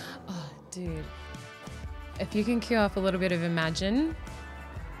 Yeah. Oh, dude. If you can cue off a little bit of Imagine.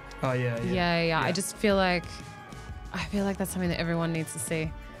 Oh, yeah. I just feel like that's something that everyone needs to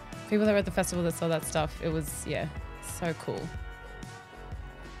see. People that were at the festival that saw that stuff, it was, so cool.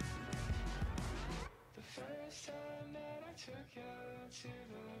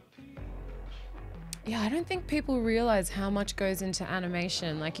 Yeah, I don't think people realize how much goes into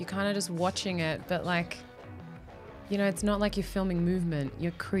animation. Like, you're kind of just watching it, but like, it's not like you're filming movement.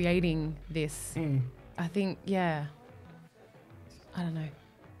 You're creating this. I think, I don't know.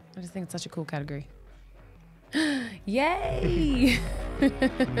 I just think it's such a cool category. Yay! We got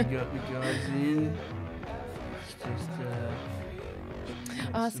the guys in. It's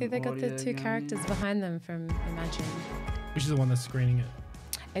just, see, they got the 2 characters behind them from Imagine. Which is the one that's screening it?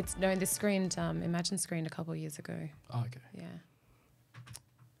 They screened, Imagine screened a couple of years ago. Oh, okay. Yeah.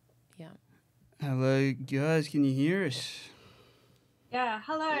 Hello, guys. Can you hear us? Yeah,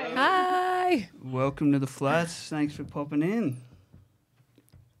 hello. Hi. Welcome to the Flats. Thanks for popping in.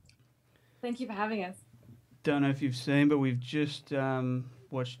 Thank you for having us. Don't know if you've seen, but we've just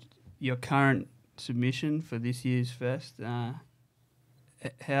watched your current submission for this year's fest. What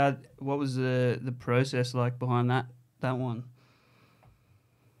was the process like behind that one?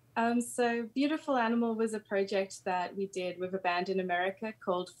 So Beautiful Animal was a project that we did with a band in America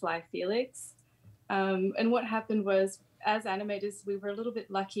called Fly Felix. And what happened was, as animators, we were a little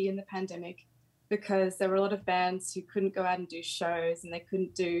bit lucky in the pandemic because there were a lot of bands who couldn't go out and do shows and they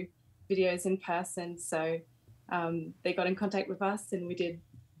couldn't do videos in person. So they got in contact with us and we did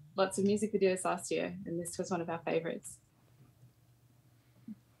lots of music videos last year. And this was one of our favorites.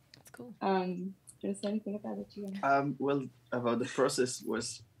 That's cool. Do you want to say anything about it, Gian? Well, about the process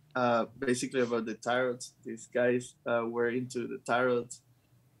was basically about the tarots. These guys were into the tarots,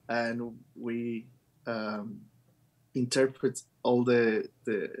 and we interpret all the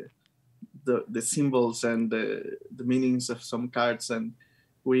symbols and the meanings of some cards, and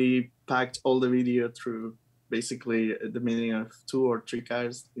we packed all the video through basically the meaning of 2 or 3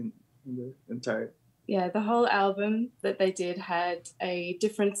 cards in the entire. Yeah, the whole album that they did had a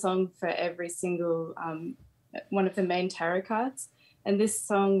different song for every single one of the main tarot cards. And this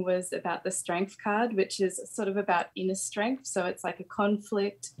song was about the strength card, which is sort of about inner strength. So it's like a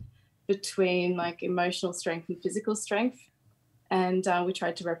conflict between like emotional strength and physical strength. And we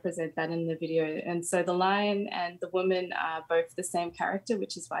tried to represent that in the video. And so the lion and the woman are both the same character,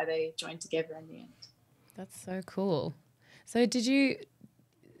 which is why they joined together in the end. That's so cool. So did you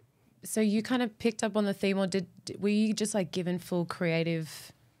so you kind of picked up on the theme, or were you just like given full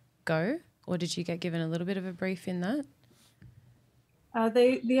creative go, or did you get given a little bit of a brief in that?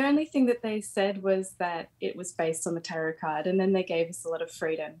 The only thing that they said was that it was based on the tarot card, and then they gave us a lot of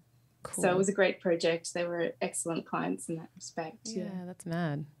freedom. Cool. So it was a great project. They were excellent clients in that respect. Yeah, that's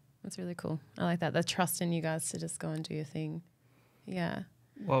mad. That's really cool. I like that. The trust in you guys to just go and do your thing. Yeah.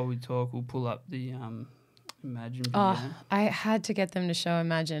 While we talk, we'll pull up the Imagine video. Oh, I had to get them to show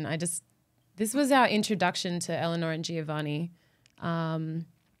Imagine. This was our introduction to Eleanor and Giovanni.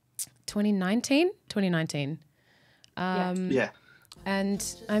 2019. Yeah.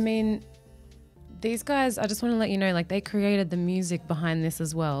 And I mean, these guys, I just want to let you know, like, they created the music behind this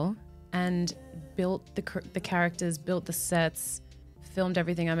as well, and built the characters, built the sets, filmed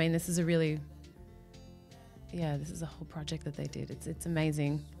everything. I mean, this is a whole project that they did. It's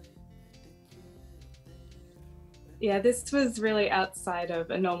amazing. Yeah, this was really outside of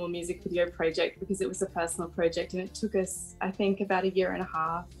a normal music video project because it was a personal project, and it took us, I think, about 1.5 years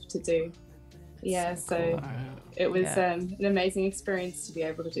to do. Yeah, so cool. It was an amazing experience to be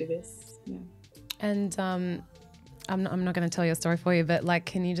able to do this. Yeah. And I'm not going to tell your story for you, but like,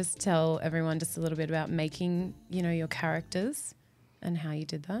 can you just tell everyone just a little bit about making, your characters and how you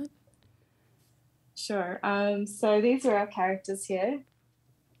did that? Sure. So these are our characters here.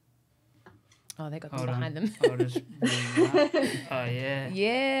 Oh, they got them behind them. I'll just bring them up. Oh, yeah.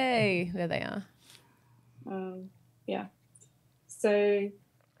 Yay. There they are. Yeah. So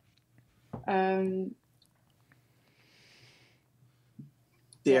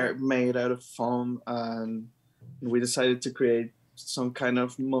they are made out of foam, and we decided to create some kind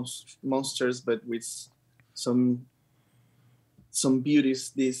of monsters, but with some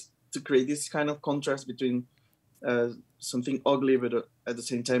beauties. To create this kind of contrast between something ugly but at the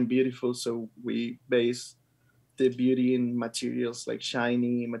same time beautiful. So we base the beauty in materials like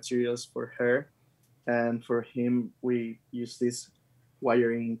shiny materials for her, and for him we use this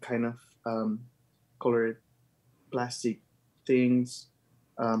wiring kind of colored plastic things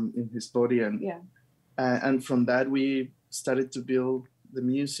in his body, and from that we started to build the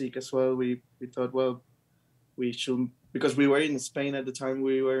music as well. We thought, well, we should, because we were in Spain at the time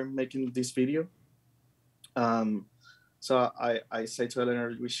we were making this video. So I say to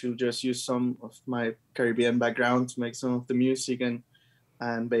Eleanor, we should just use some of my Caribbean background to make some of the music and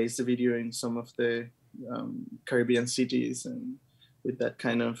base the video in some of the Caribbean cities, and with that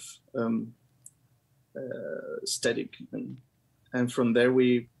kind of aesthetic. And from there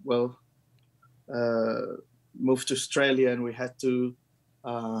we moved to Australia, and we had to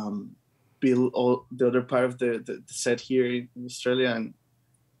build all the other part of the set here in Australia,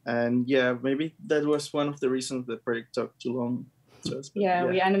 and yeah, maybe that was one of the reasons the project took too long. Yeah,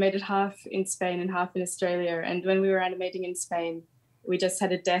 we animated half in Spain and half in Australia, and when we were animating in Spain, we just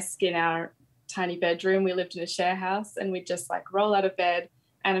had a desk in our tiny bedroom. We lived in a share house, and we'd just like roll out of bed,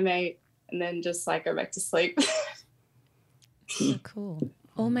 animate, and then just like go back to sleep. So cool.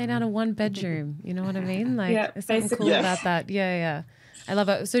 All made out of one bedroom. You know what I mean? Like, there's something cool about that. Yeah. I love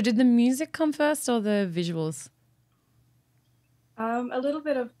it. So did the music come first or the visuals? A little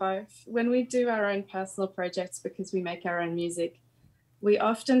bit of both. When we do our own personal projects, because we make our own music, we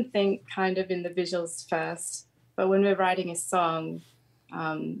often think kind of in the visuals first. But when we're writing a song,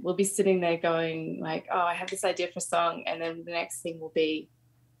 we'll be sitting there going like, oh, I have this idea for a song. And then the next thing will be,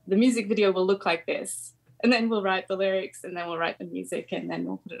 the music video will look like this. And then we'll write the lyrics, and then we'll write the music, and then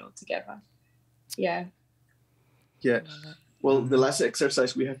we'll put it all together. Yeah. Yeah. Well, the last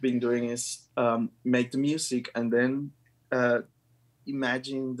exercise we have been doing is make the music and then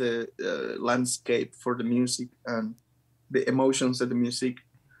imagine the landscape for the music and the emotions that the music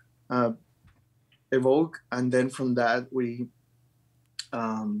evoke. And then from that, we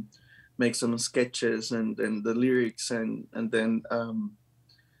make some sketches and then the lyrics and then,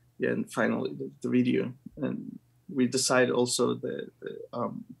 and finally the video. And we decide also the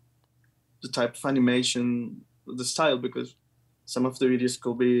type of animation, the style, because some of the videos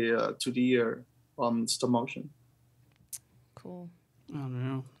could be 2D or stop motion. Cool. I don't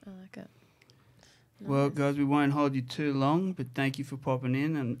know. I like it. Nice. Well, guys, we won't hold you too long, but thank you for popping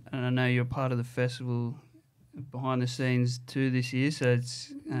in. And I know you're part of the festival behind the scenes too this year, so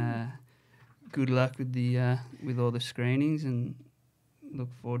it's good luck with all the screenings, and look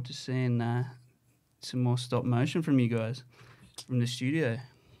forward to seeing some more stop motion from you guys from the studio.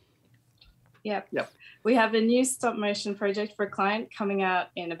 Yep. We have a new stop motion project for a client coming out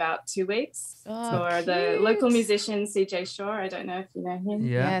in about 2 weeks. For the local musician CJ Shaw. I don't know if you know him.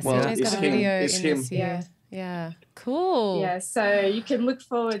 Yeah, CJ's got a video in this year. Yeah. Cool. Yeah, so you can look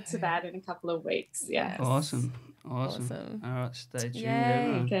forward to that in a couple of weeks. Yeah. Awesome. All right, stay tuned,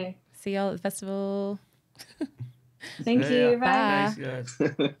 everyone. Okay. See y'all at the festival. Thank you. Bye. Thanks,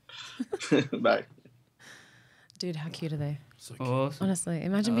 guys. Bye. Dude, how cute are they? So cute. Awesome. Honestly,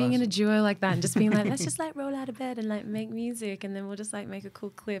 imagine being in a duo like that and just being like, let's just like roll out of bed and like make music, and then we'll just like make a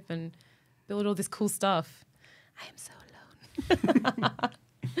cool clip and build all this cool stuff. I am so alone.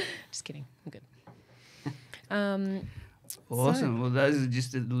 Just kidding. I'm good. Awesome. Well, those are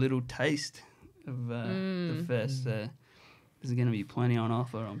just a little taste of the fest. There's going to be plenty on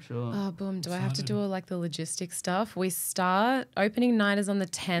offer, I'm sure. Oh, boom. Do I have to do all like the logistic stuff? We start, opening night is on the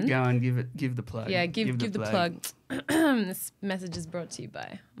 10th. Go and give the plug. Yeah, give the plug. This message is brought to you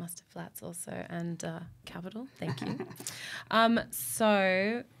by Mustard Flats also and Capital. Thank you.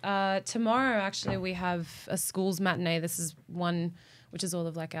 So tomorrow, actually, we have a schools matinee. This is one which is all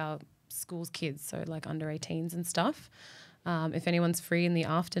of like our schools kids, so like under 18s and stuff. If anyone's free in the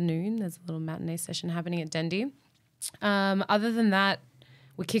afternoon, there's a little matinee session happening at Dendy. Other than that,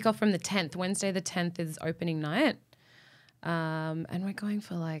 we kick off from the 10th. Wednesday the 10th is opening night. And we're going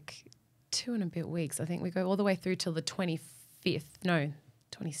for like 2 and a bit weeks. I think we go all the way through till the 25th. No,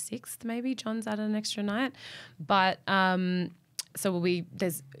 26th maybe. John's added an extra night. But so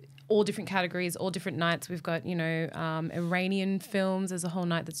there's all different categories, all different nights. We've got, Iranian films. There's a whole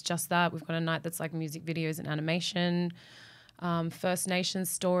night that's just that. We've got a night that's like music videos and animation, First Nations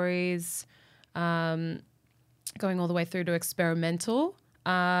stories, going all the way through to experimental.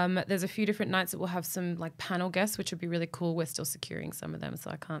 There's a few different nights that will have some like panel guests, which would be really cool. We're still securing some of them, so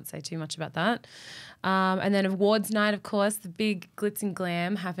I can't say too much about that. And then awards night, of course, the big glitz and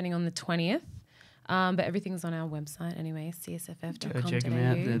glam happening on the 20th. But everything's on our website anyway, csff.com.au. Go check them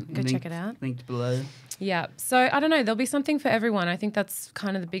out. Go check it out. Linked below. Yeah. So I don't know. There'll be something for everyone. I think that's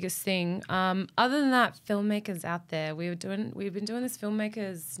kind of the biggest thing. Other than that, filmmakers out there, we've been doing this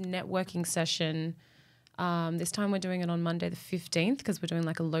filmmakers networking session. This time we're doing it on Monday the 15th because we're doing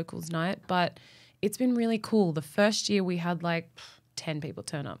like a locals night. But it's been really cool. The first year we had like 10 people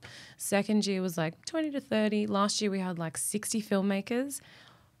turn up. Second year was like 20 to 30. Last year we had like 60 filmmakers.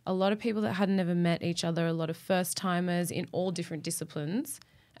 A lot of people that hadn't ever met each other, a lot of first-timers in all different disciplines,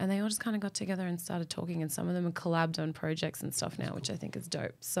 and they all just kind of got together and started talking, and some of them are collabed on projects and stuff now, which I think is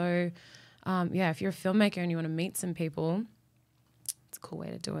dope. So, if you're a filmmaker and you want to meet some people, it's a cool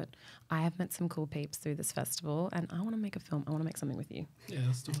way to do it. I have met some cool peeps through this festival, and I want to make a film. I want to make something with you. Yeah,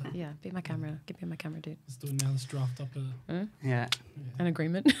 let's do it. Yeah, be my camera. Give me my camera, dude. Let's do it now. Let's draft up Yeah. An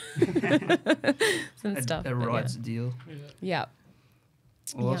agreement. Some stuff. A rights deal. Yeah.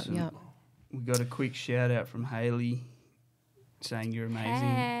 Awesome. Yeah. We got a quick shout out from Hayley saying you're amazing.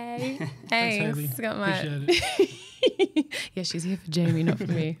 Hey. Thanks, Thanks. Hayley. Got my Appreciate it. yeah, she's here for Jamie, not for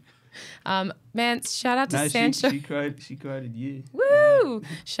me. Man, shout out to Sancho. She quoted you. Woo!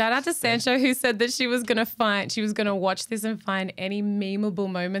 Shout out to Sancho, who said that she was gonna watch this and find any memeable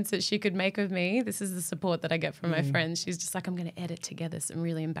moments that she could make of me. This is the support that I get from my friends. She's just like, I'm gonna edit together some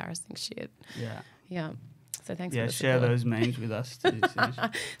really embarrassing shit. Yeah. Yeah. So thanks for the share support. those memes with us too.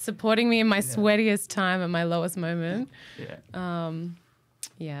 Supporting me in my sweatiest time and my lowest moment. Yeah.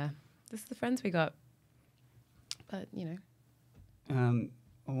 Yeah. This is the friends we got. But,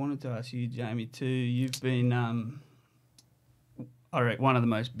 I wanted to ask you, Jamie, too. You've been, I reckon, one of the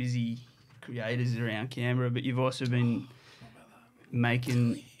most busy creators around Canberra, but you've also been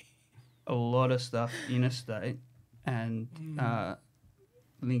making a lot of stuff interstate and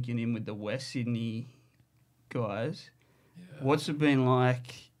linking in with the West Sydney guys. Yeah. What's it been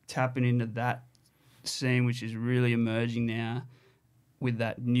like tapping into that scene, which is really emerging now, with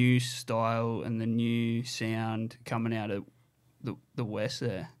that new style and the new sound coming out of the West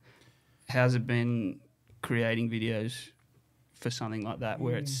there? How's it been creating videos for something like that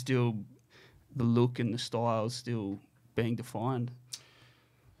where it's still the look and the style is still being defined?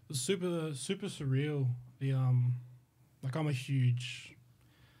 It's super surreal. Like I'm a huge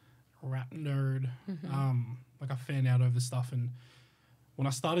rap nerd. Like I fan out over stuff, and when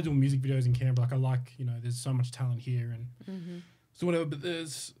I started doing music videos in Canberra, like I like, there's so much talent here and so whatever, but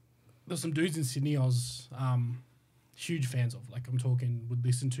there's some dudes in Sydney I was huge fans of. Like I'm talking would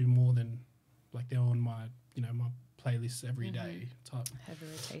listen to more than like they're on my my playlists every day type. Heavy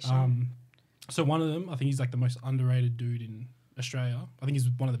rotation. So one of them, I think he's like the most underrated dude in Australia. I think he's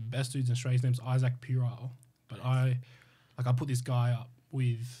one of the best dudes in Australia. His name's Isaac Purile. But I put this guy up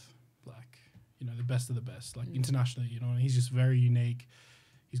with like, the best of the best, like internationally, and he's just very unique.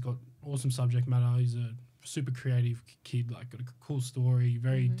 He's got awesome subject matter. He's a super creative kid, like got a cool story,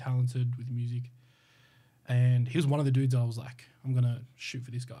 very talented with music. And he was one of the dudes I was like, I'm going to shoot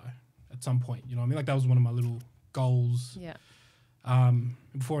for this guy at some point. You know what I mean? Like that was one of my little goals. Yeah.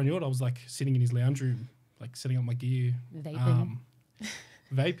 Before I knew it, I was like sitting in his lounge room, like setting up my gear. Vaping.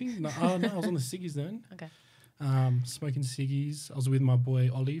 Vaping? No, I was on the ciggies then. Okay. Smoking ciggies. I was with my boy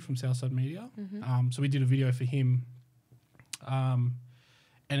Ollie from Southside Media. Mm-hmm. So we did a video for him. And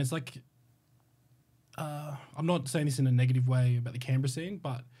it's like, I'm not saying this in a negative way about the Canberra scene,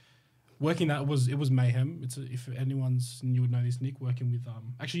 but working that it was mayhem. If anyone's, and you would know this, Nick, working with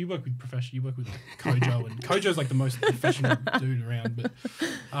actually you work with like Kojo, and Kojo's like the most professional dude around, but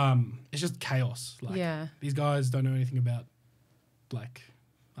it's just chaos. Like these guys don't know anything about like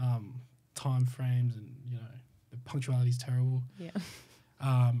time frames, and you know the punctuality's terrible. Yeah.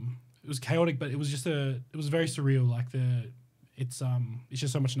 It was chaotic, but it was very surreal. Like it's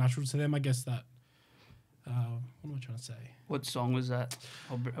just so much natural to them, I guess, that what am I trying to say? What song was that?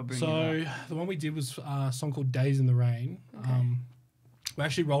 I'll bring so it up. the one we did was a song called Days in the Rain. Okay. We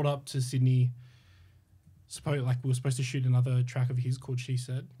actually rolled up to Sydney. We were supposed to shoot another track of his called She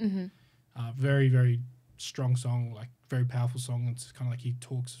Said. Mm-hmm. Very, very strong song, like very powerful song. It's kind of like he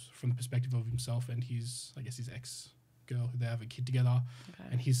talks from the perspective of himself and his ex-girl who they have a kid together. Okay.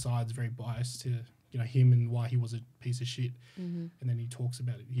 And his side's very biased to, you know, him and why he was a piece of shit. Mm-hmm. And then he talks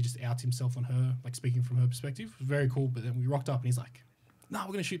about it. He just outs himself on her, like speaking from her perspective. It was very cool. But then we rocked up and he's like, "No,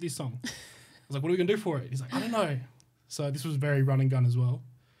 we're going to shoot this song." I was like, "What are we going to do for it?" He's like, "I don't know." So this was very run and gun as well.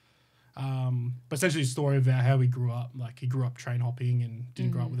 But essentially a story about how he grew up. Like he grew up train hopping and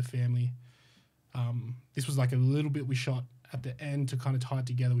didn't grow up with a family. This was like a little bit we shot at the end to kind of tie it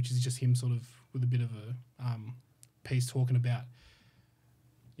together, which is just him sort of with a bit of a piece talking about,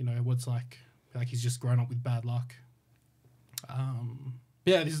 you know, what's like he's just grown up with bad luck.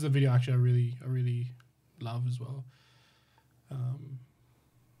 Yeah, this is a video actually I really love as well.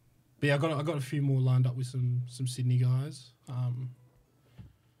 But yeah, I got a few more lined up with some Sydney guys.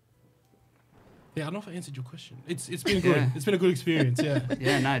 Yeah, I don't know if I answered your question. It's been good. Yeah. It's been a good experience. Yeah.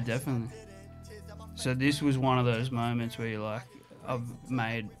 Yeah, no, definitely. So this was one of those moments where you're like,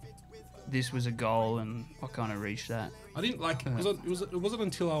 this was a goal and I kind of reached that. I didn't like it wasn't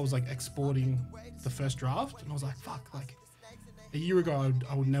until I was like exporting the first draft and I was like, fuck, like a year ago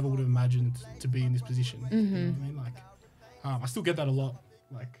I would never have imagined to be in this position. Mm-hmm. You know what I mean? Like I still get that a lot.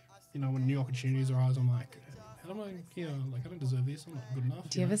 Like, you know, when new opportunities arise, I'm like, how am I, you know, like I don't deserve this, I'm not good enough.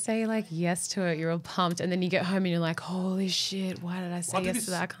 Do you ever say like yes to it, you're all pumped, and then you get home and you're like, holy shit, why did I say yes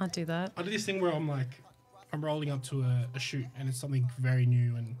to that? I can't do that. I did this thing where I'm rolling up to a shoot and it's something very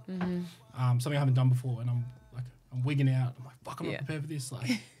new and something I haven't done before, and I'm wigging out. I'm like, fuck, I'm not prepared for this,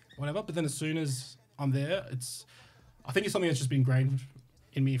 like whatever. But then as soon as I'm there, I think it's something that's just been ingrained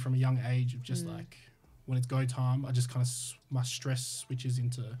in me from a young age of just like when it's go time, I just kind of my stress switches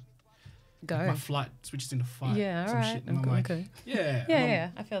into go. Like my flight switches into fight. Yeah, all right. And I'm like, okay. Yeah.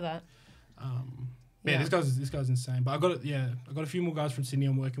 Yeah, I feel that. Yeah, this guy's insane. But I got a few more guys from Sydney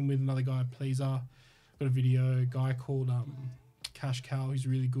I'm working with. Another guy, Pleaser. Got a video guy called Cash Cow, who's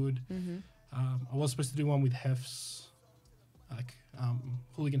really good. Mm-hmm. I was supposed to do one with Hefs, like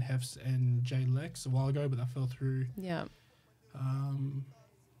Hooligan Hefs and Jay Lex a while ago, but that fell through. Yeah.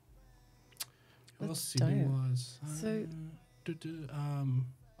 What else Sydney was?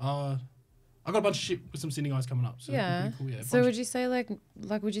 I got a bunch of shit with some Sydney guys coming up. So yeah. Pretty cool, yeah. So would you say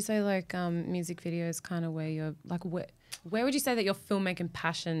music videos is kind of where you're like where would you say that your filmmaking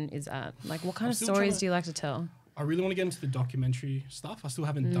passion is at? Like what kind of stories do you like to tell? I really want to get into the documentary stuff. I still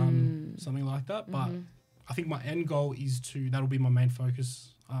haven't done something like that, but I think my end goal is that'll be my main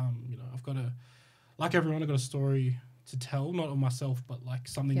focus. You know, I've got like everyone, I've got a story to tell, not of myself, but like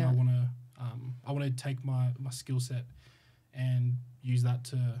something I want to take my skill set and use that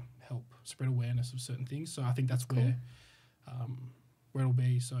to help spread awareness of certain things. So I think that's where it'll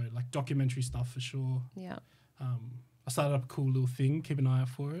be. So like documentary stuff for sure. Yeah. I started up a cool little thing. Keep an eye out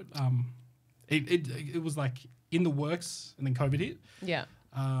for it. It was like in the works, and then COVID hit. Yeah.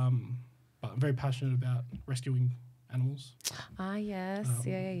 But I'm very passionate about rescuing animals. Ah, yes.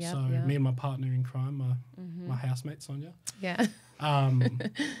 Yeah. So me and my partner in crime, my housemate Sonia. Yeah.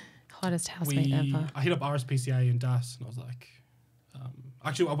 Hottest housemate ever. I hit up RSPCA and DAS, and I was like,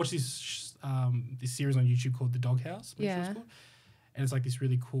 actually, I watched this series on YouTube called The Doghouse. Yeah. And it's like this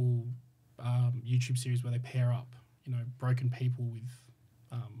really cool YouTube series where they pair up, you know, broken people with,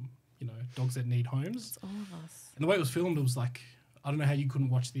 you know, dogs that need homes. It's all of us. And the way it was filmed, it was like, I don't know how you couldn't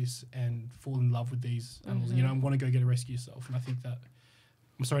watch this and fall in love with these animals, you know, and want to go get a rescue yourself. And I think that,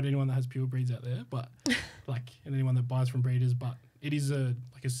 I'm sorry to anyone that has pure breeds out there, but like, and anyone that buys from breeders, but it is a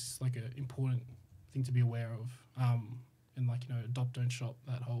important thing to be aware of. And like, you know, adopt, don't shop,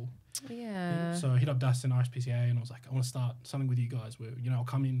 that whole yeah. thing. So I hit up Dustin, RSPCA, and I was like, I want to start something with you guys where, you know, I'll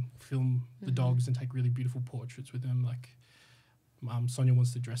come in, film the dogs and take really beautiful portraits with them. Like, Sonia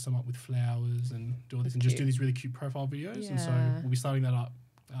wants to dress them up with flowers and do all this and just do these really cute profile videos. And so we'll be starting that up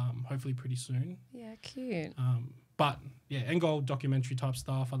hopefully pretty soon. Yeah, cute. But yeah, end goal documentary type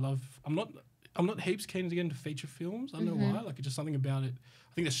stuff. I'm not heaps keen to get into feature films. I don't know why. Like, it's just something about it.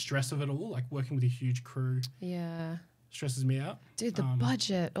 I think the stress of it all, like working with a huge crew, stresses me out. Dude, the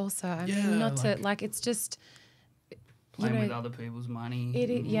budget also. I mean, not to like, it's just playing with other people's money.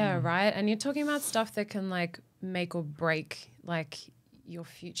 Yeah, right. And you're talking about stuff that can like make or break like your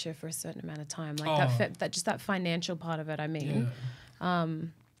future for a certain amount of time. Like that just that financial part of it. I mean,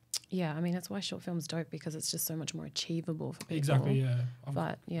 yeah, I mean, that's why short film's dope, because it's just so much more achievable for people. Exactly, yeah.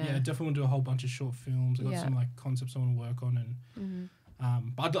 But I definitely want to do a whole bunch of short films. I got some like concepts I want to work on, and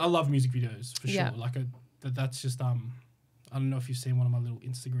but I love music videos for sure. Like that's just I don't know if you've seen one of my little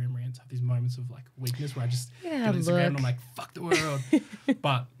Instagram rants. I have these moments of like weakness where I just get on Instagram and I'm like, fuck the world.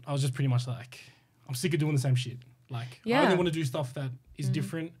 But I was just pretty much like, I'm sick of doing the same shit. Like I only want to do stuff that is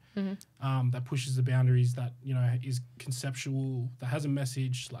different, that pushes the boundaries, that, you know, is conceptual, that has a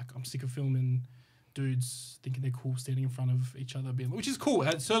message. Like, I'm sick of filming dudes thinking they're cool standing in front of each other, which is cool.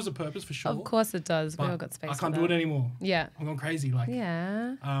 It serves a purpose for sure. Of course it does. We all got space. I can't do it anymore. Yeah. I'm going crazy. Like,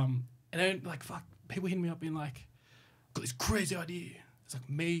 and then like, fuck, people hitting me up being like, got this crazy idea. It's like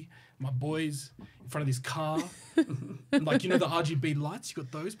me, my boys in front of this car. And like, you know, the RGB lights, you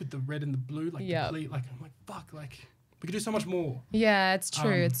got those with the red and the blue, like complete, like, I'm like, fuck, like, we could do so much more. Yeah, it's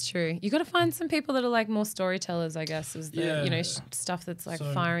true. It's true. You got to find some people that are like more storytellers, I guess, is the, you know, stuff that's like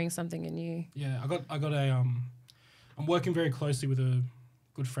firing something in you. Yeah, I got a, I'm working very closely with a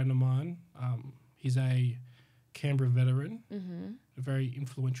good friend of mine. He's a Canberra veteran, a very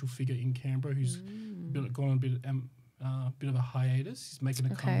influential figure in Canberra who's gone on a bit of a hiatus. He's making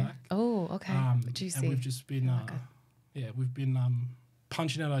a comeback. Oh, okay. Juicy. And we've just been, we've been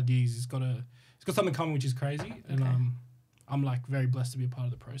punching out ideas. He's got something coming which is crazy, and I'm like very blessed to be a part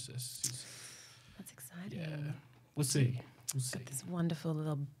of the process. That's exciting. Yeah, we'll see. Got this wonderful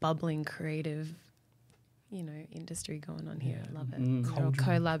little bubbling creative, you know, industry going on here. I love it. They're all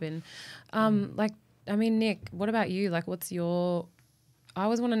collabing. Like, I mean, Nick, what about you? Like, I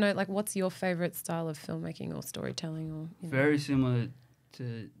always want to know, like, what's your favourite style of filmmaking or storytelling? Or Very similar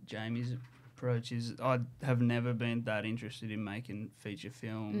to Jamie's approach. Is I have never been that interested in making feature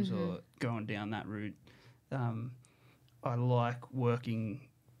films or going down that route. I like working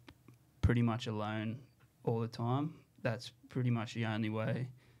pretty much alone all the time. That's pretty much the only way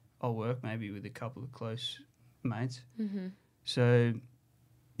I'll work, maybe with a couple of close mates. So,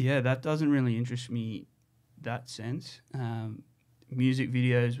 yeah, that doesn't really interest me that sense. Music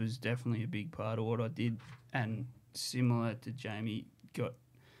videos was definitely a big part of what I did, and similar to Jamie, got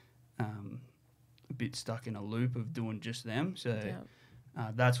a bit stuck in a loop of doing just them. So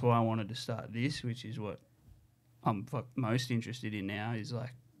that's why I wanted to start this, which is what I'm most interested in now, is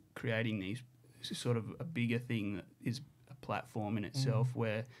like creating these sort of a bigger thing that is a platform in itself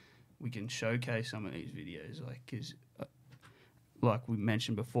where we can showcase some of these videos. Like, because like we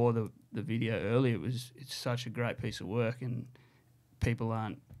mentioned before, the video earlier, it's such a great piece of work, and people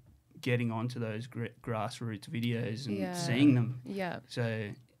aren't getting onto those grassroots videos and seeing them. Yeah. So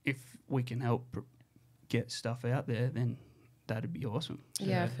if we can help get stuff out there, then that'd be awesome.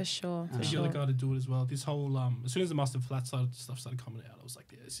 Yeah, for sure. You're the guy to do it as well. This whole as soon as the Mustard Flat stuff started coming out, I was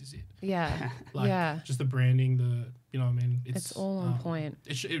like, yeah, this is it. Yeah. Like, just the branding, you know what I mean? It's all on point.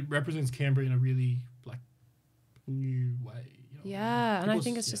 It represents Canberra in a really like new way. Yeah, and I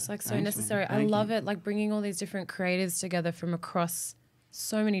think it's just like so necessary. I love it, like bringing all these different creatives together from across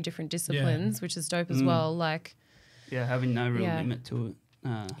so many different disciplines, which is dope as well. Like, having no real limit to it.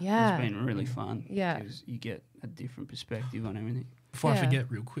 It's been really fun. Yeah, because you get a different perspective on everything. Before I forget,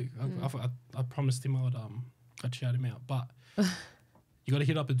 real quick, I promised him I'd shout him out, but you got to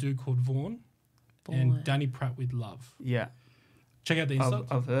hit up a dude called Vaughn and Danny Pratt with Love. Yeah. Check out the Insta.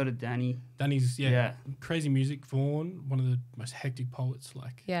 I've heard of Danny. Danny's crazy music. Vaughn, one of the most hectic poets.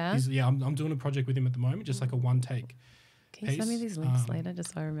 Like, I'm doing a project with him at the moment, just like a one take. Can you send me these links later,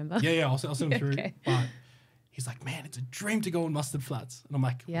 just so I remember? Yeah, I'll send them through. But he's like, man, it's a dream to go on Mustard Flats, and I'm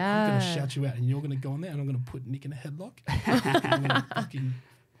like, I'm gonna shout you out, and you're gonna go on there, and I'm gonna put Nick in a headlock. I'm gonna fucking.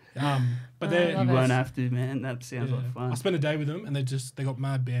 But you won't have to, man. That sounds like fun. I spent a day with them, and they got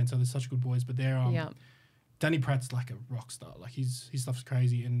mad bands, so they're such good boys. But they're Danny Pratt's like a rock star. Like, his stuff's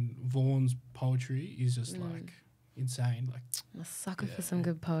crazy, and Vaughn's poetry is just like insane. Like, I'm a sucker for some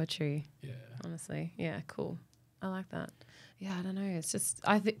good poetry. Yeah, honestly, cool. I like that. Yeah, I don't know. It's just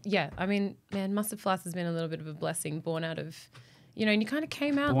I mean, man, Mustard Flats has been a little bit of a blessing, born out of, you know, and you kind of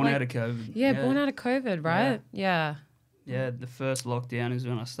came out born out of COVID. Yeah, born out of COVID, right? Yeah. Yeah, the first lockdown is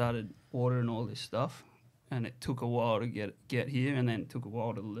when I started ordering all this stuff, and it took a while to get here, and then it took a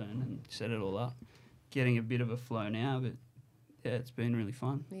while to learn and set it all up. Getting a bit of a flow now, but yeah, it's been really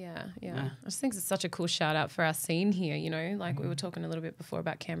fun. Yeah. I just think it's such a cool shout out for our scene here, you know, like we were talking a little bit before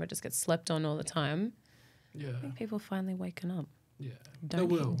about Canberra just gets slept on all the time. Yeah. I think people are finally waking up. Yeah.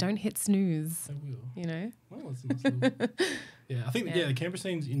 Don't hit snooze. They will. You know? Well, it's a nice little... Yeah, I think, the Canberra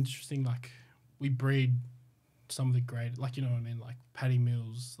scene's interesting. Like, we breed some of the great, like, you know what I mean? Like, Paddy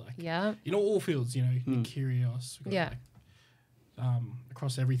Mills, like, you know, all fields, you know, Nick Kyrgios.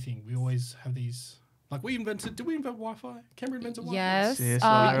 Across everything, we always have these... Like did we invent Wi-Fi? Canberra invented Wi-Fi?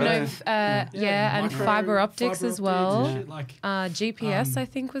 Yes. And fiber optics as well. Shit, like, GPS, I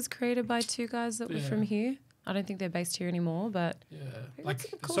think, was created by two guys that were from here. I don't think they're based here anymore, but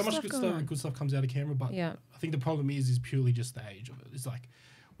like cool so much good stuff comes out of Canberra. But I think the problem is purely just the age of it. It's like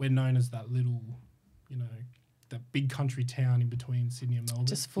we're known as that little, you know, that big country town in between Sydney and Melbourne,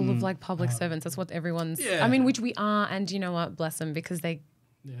 just full of like public servants. That's what everyone's. I mean, which we are, and you know what? Bless them, because they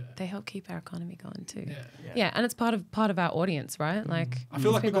help keep our economy going too. And it's part of our audience, right? Like, I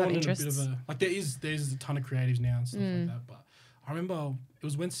feel like we're going in a bit of a like there's a ton of creatives now and stuff like that. But I remember it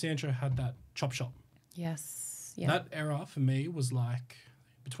was when Sancho had that chop shop. Yes. Yeah. That era for me was like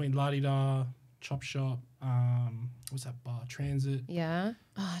between La Di Da, Chop Shop, what's that bar? Transit. Yeah.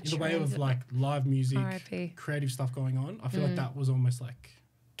 Oh, in the way of like live music, creative stuff going on. I feel like that was almost like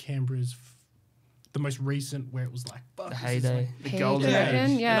Canberra's the most recent, where it was like the heyday, like the golden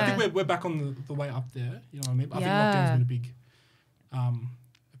age. Yeah. And I think we're back on the way up there. You know what I mean? I think lockdown's been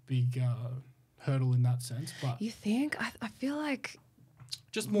a big hurdle in that sense. But you think? I feel like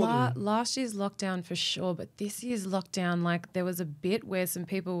just more last year's lockdown for sure, but this year's lockdown, like there was a bit where some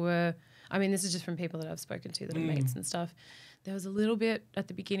people were. I mean, this is just from people that I've spoken to that are mates and stuff. There was a little bit at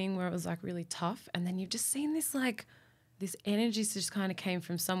the beginning where it was like really tough, and then you've just seen this energy just kind of came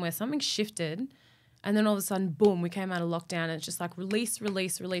from somewhere. Something shifted. And then all of a sudden, boom, we came out of lockdown and it's just like release.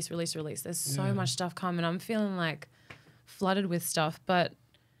 There's so much stuff coming. I'm feeling like flooded with stuff, but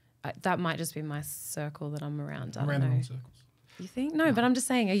that might just be my circle that I'm around. I don't know. Circles. You think? No, but I'm just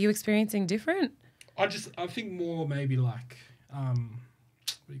saying, are you experiencing different? I think more maybe like, what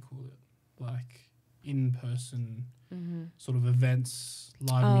do you call it? Like in-person sort of events,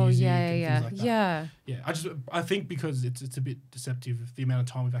 live music and things like that. Yeah. I think because it's a bit deceptive the amount of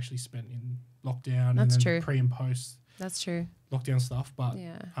time we've actually spent in lockdown. That's and then true. Pre and post. That's true. Lockdown stuff. But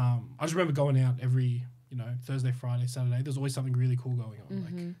I just remember going out every, you know, Thursday, Friday, Saturday. There's always something really cool going on.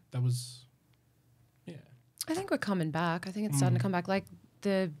 Like that was, I think we're coming back. I think it's starting to come back. Like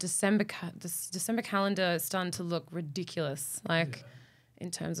the December calendar is starting to look ridiculous. Like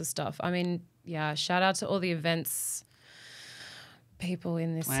in terms of stuff. I mean, shout out to all the events people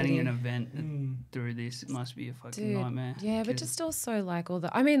in this planning city. an event through this must be a fucking nightmare. Yeah, but just also like all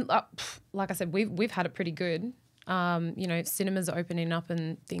the. I mean, like I said, we've had it pretty good. You know, cinemas are opening up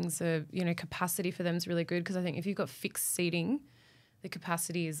and things are, you know, capacity for them is really good because I think if you've got fixed seating, the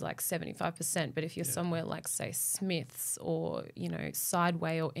capacity is like 75%. But if you're somewhere like say Smith's or you know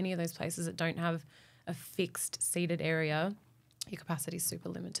Sideway or any of those places that don't have a fixed seated area, your capacity is super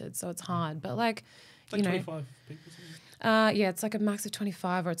limited. So it's hard. But like, it's like 25 people. It's like a max of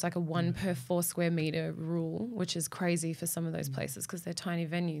 25 or it's like a 1 per 4 square meter rule, which is crazy for some of those places because they're tiny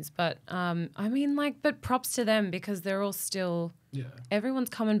venues. But I mean, like, but props to them because they're all still,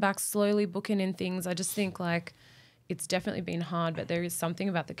 everyone's coming back slowly, booking in things. I just think like it's definitely been hard, but there is something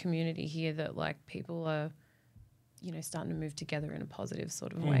about the community here that like people are, you know, starting to move together in a positive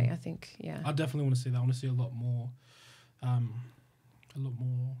sort of way. I think, I definitely want to see that. I want to see a lot more,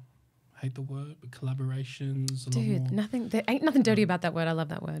 hate the word, but collaborations. There ain't nothing dirty about that word. I love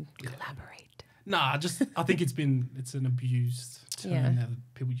that word. Collaborate. Nah, I think it's an abused term now that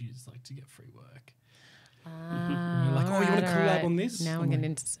people use like to get free work. Like, you want to collab on this? Now we're getting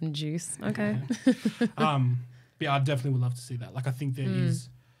into some juice. Okay. But I definitely would love to see that. Like, I think there is.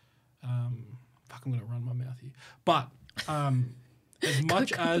 I'm going to run my mouth here. But as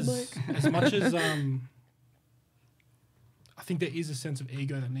much as I think there is a sense of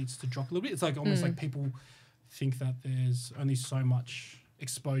ego that needs to drop a little bit. It's like almost like people think that there's only so much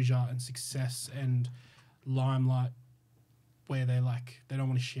exposure and success and limelight where they don't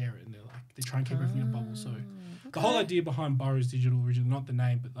want to share it and they try and keep everything in a bubble. So the whole idea behind Burrows Digital originally, not the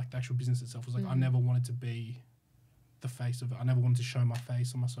name, but like the actual business itself was like I never wanted to be the face of it. I never wanted to show my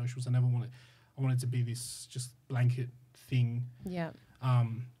face on my socials. I wanted to be this just blanket thing. Yeah.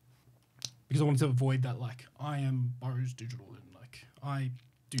 Because I wanted to avoid that, like, I am Burrows Digital and, like, I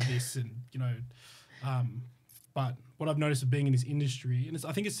do this and, you know. But what I've noticed of being in this industry, and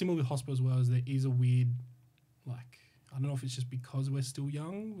I think it's similar with hospital as well, is there is a weird, like, I don't know if it's just because we're still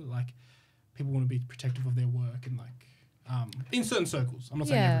young, but, like, people want to be protective of their work and like in certain circles. I'm not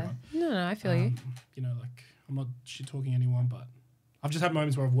saying everyone. No, I feel you. You know, like I'm not shit talking anyone, but I've just had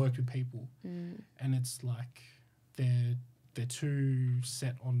moments where I've worked with people and it's like they're too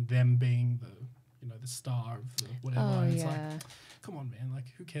set on them being the star of the whatever. Oh, and it's like, come on, man, like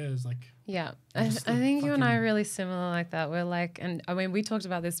who cares? Like I think you and I are really similar like that. We're like, and I mean, we talked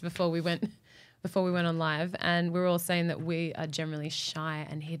about this before we went on live, and we were all saying that we are generally shy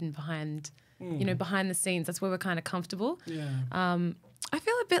and hidden behind behind the scenes. That's where we're kind of comfortable. Yeah. I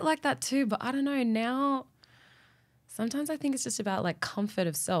feel a bit like that too, but I don't know now. Sometimes I think it's just about like comfort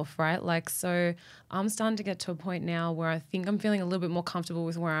of self, right? Like, so I'm starting to get to a point now where I think I'm feeling a little bit more comfortable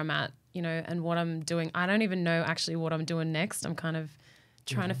with where I'm at, and what I'm doing. I don't even know actually what I'm doing next. I'm kind of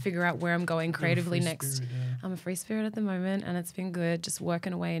trying to figure out where I'm going creatively next. Spirit, I'm a free spirit at the moment, and it's been good, just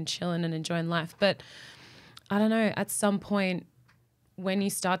working away and chilling and enjoying life. But I don't know, at some point when you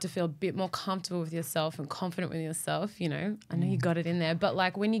start to feel a bit more comfortable with yourself and confident with yourself, I know you got it in there, but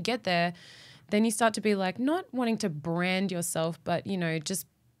like when you get there, then you start to be like not wanting to brand yourself, but, just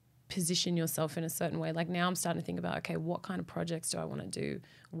position yourself in a certain way. Like now I'm starting to think about, okay, what kind of projects do I want to do?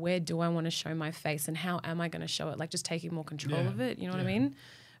 Where do I want to show my face and how am I going to show it? Like just taking more control of it, you know what I mean?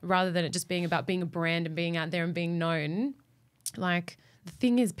 Rather than it just being about being a brand and being out there and being known. Like the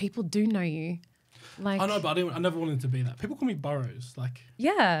thing is people do know you. Like, I know, but I never wanted to be that. People call me Burrows. Like,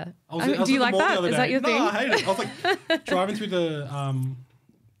 yeah. I was do you like that? Is that your thing? No, I hate it. I was like driving through the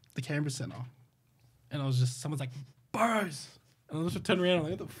Canberra Centre, and I was just someone's like Burrows, and I just turned around and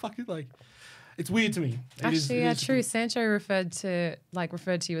I'm like, what the fuck is like? It's weird to me. Actually, true. Sancho referred to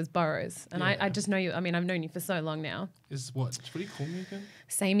you as Burrows, and I just know you. I mean, I've known you for so long now. Is what do you call me again?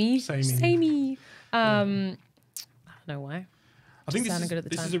 Samey. I don't know why. I think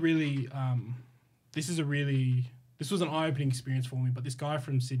this was an eye-opening experience for me. But this guy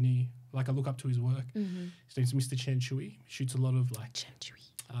from Sydney, like I look up to his work. His name's Mr. Chen Chui. He shoots a lot of like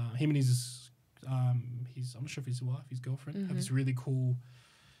him and his I'm not sure if his wife, his girlfriend, have this really cool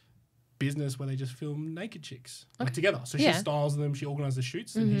business where they just film naked chicks like together. So she styles them, she organizes the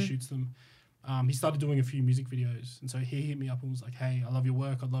shoots, and he shoots them. He started doing a few music videos, and so he hit me up and was like, "Hey, I love your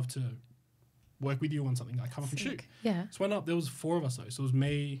work. I'd love to work with you on something. Like, come up and shoot." Yeah. So went up. There was 4 of us though. So it was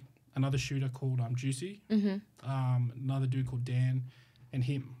me, another shooter called Juicy, another dude called Dan, and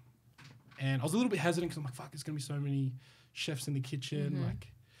him. And I was a little bit hesitant because I'm like, "Fuck, there's gonna be so many chefs in the kitchen."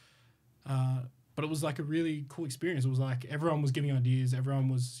 But it was like a really cool experience. It was like everyone was giving ideas. Everyone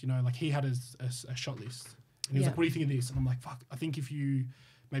was, like he had a shot list. And he was like, what do you think of this? And I'm like, fuck, I think if you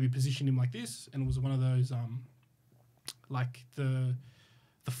maybe position him like this, and it was one of those, like the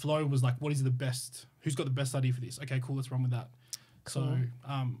flow was like, what is the best, who's got the best idea for this? Okay, cool, let's run with that. Cool. So,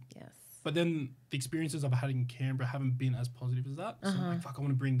 yes. But then the experiences I've had in Canberra haven't been as positive as that. So I'm like, fuck, I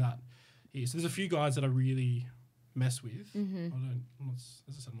want to bring that here. So there's a few guys that I really mess with. As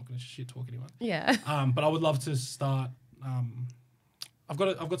I said, I'm not going to shit talk anyone. Yeah. But I would love to start. I've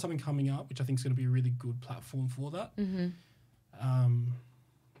got something coming up which I think is going to be a really good platform for that.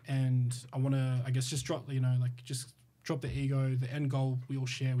 And I want to, I guess, just drop, just drop the ego, the end goal we all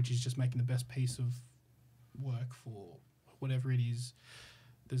share, which is just making the best piece of work for whatever it is.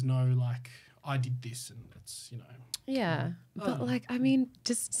 There's no like, I did this and it's, Yeah. But like, I mean,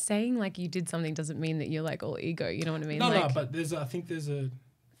 just saying like you did something doesn't mean that you're like all ego, you know what I mean? No, but I think there's a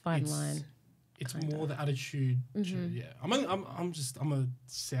fine line. It's more the attitude. Yeah. I'm a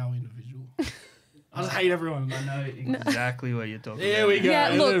sour individual. I just hate everyone. I know exactly what you're talking about. There we go. Yeah,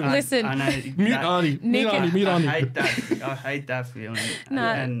 look, listen. I know. Mute Arnie. I hate that feeling.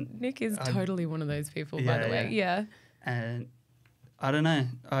 And Nick is totally one of those people, by the way. Yeah. And I don't know.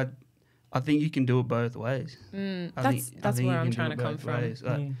 I think you can do it both ways. That's where I'm trying to come from.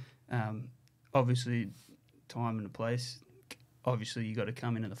 Like, obviously, time and a place. Obviously, you got to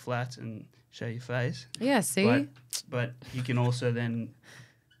come into the flats and show your face. Yeah, see? But you can also then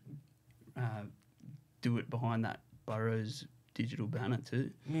do it behind that Burrows Digital banner too.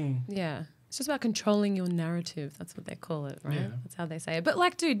 Yeah. It's just about controlling your narrative. That's what they call it, right? Yeah. That's how they say it. But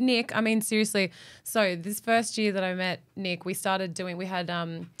like, dude, Nick, I mean, seriously. So this first year that I met Nick, we had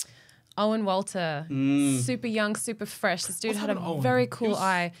Owen Walter, super young, super fresh. This dude had a very cool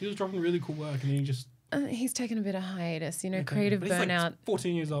eye. He was dropping really cool work and he just... he's taken a bit of hiatus, creative but burnout. He's like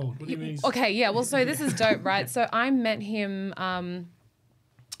 14 years old. What do you mean? Okay, yeah. Well, so this is dope, right? So I met him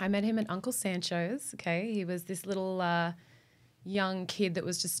at Uncle Sancho's, okay? He was this little young kid that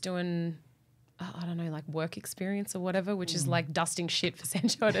was just doing... I don't know, like work experience or whatever, which is like dusting shit for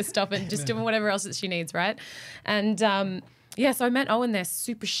Sancho and her stuff and just doing whatever else that she needs, right? And so I met Owen there,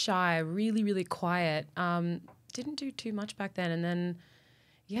 super shy, really, really quiet. Didn't do too much back then. And then,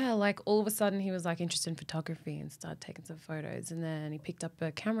 yeah, like all of a sudden he was like interested in photography and started taking some photos, and then he picked up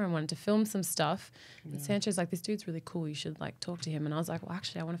a camera and wanted to film some stuff. And Sancho's like, this dude's really cool, you should like talk to him. And I was like, well,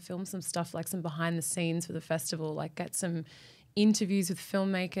 actually I want to film some stuff, like some behind the scenes for the festival, like get some interviews with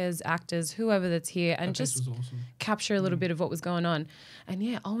filmmakers, actors, whoever that's here, and just capture a little bit of what was going on. And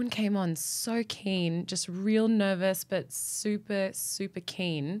yeah, Owen came on so keen, just real nervous, but super, super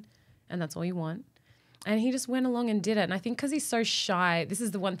keen. And that's all you want. And he just went along and did it. And I think because he's so shy, this is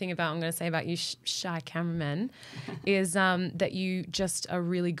the one thing I'm going to say about you shy cameramen, is that you just are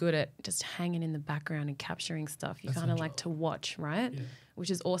really good at just hanging in the background and capturing stuff. You kind of like to watch, right? Yeah. Which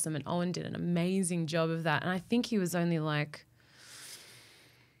is awesome. And Owen did an amazing job of that. And I think he was only like,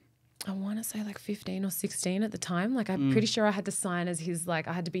 I want to say like 15 or 16 at the time. Like I'm pretty sure I had to sign as his, like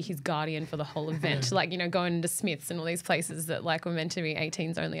I had to be his guardian for the whole event. Like, you know, going into Smith's and all these places that like were meant to be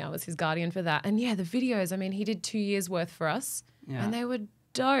 18s only. I was his guardian for that. And yeah, the videos, I mean, he did 2 years worth for us and they were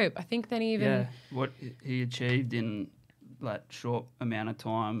dope. I think then even... Yeah, what he achieved in like short amount of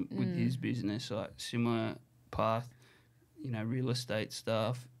time with his business, like similar path, you know, real estate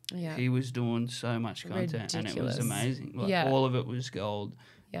stuff. Yeah. He was doing so much content and it was amazing. Like all of it was gold.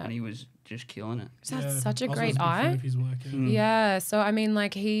 Yeah. And he was just killing it. So that's such a great eye. His work, yeah. So I mean,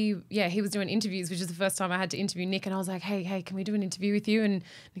 like he was doing interviews, which is the first time I had to interview Nick, and I was like, hey, can we do an interview with you? And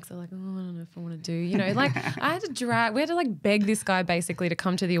Nick's like, oh, I don't know if I want to do, you know, like I had to we had to like beg this guy basically to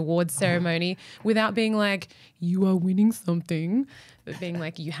come to the awards ceremony without being like, you are winning something, but being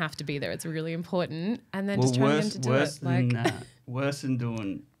like, you have to be there. It's really important. And then just trying to do it. Like worse than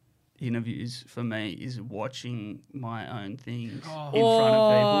doing interviews for me is watching my own things in front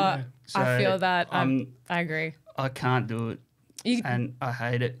of people. So I feel that. I agree. I can't do it, and I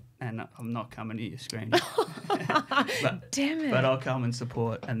hate it, and I'm not coming to your screen. Damn it! But I'll come and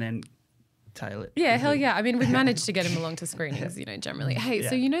support, and then tail it. Yeah, hell yeah. I mean, we've managed to get him along to screenings, you know, generally. Hey,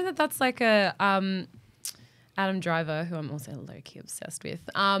 so you know that's like a Adam Driver, who I'm also low-key obsessed with.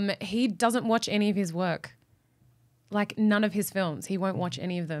 He doesn't watch any of his work. Like none of his films. He won't watch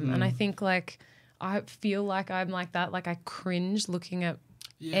any of them. And I think like I feel like I'm like that. Like I cringe looking at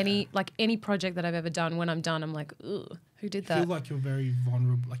any project that I've ever done. When I'm done, I'm like, ugh, who did that? I feel like you're very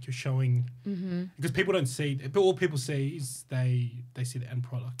vulnerable. Like you're showing because people don't see. All people see is they see the end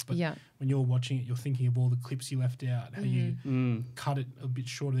product. But when you're watching it, you're thinking of all the clips you left out, how you cut it a bit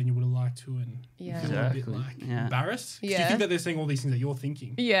shorter than you would have liked to, and you feel a bit like embarrassed. You think that they're saying all these things that you're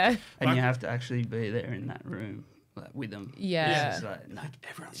thinking. Yeah, and you have to actually be there in that room. Like with them. Yeah. It's like, no.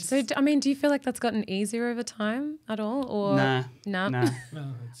 So, I mean, do you feel like that's gotten easier over time at all? Or Nah. No,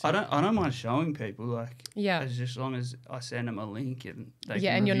 I don't mind showing people, like, as just long as I send them a link and they can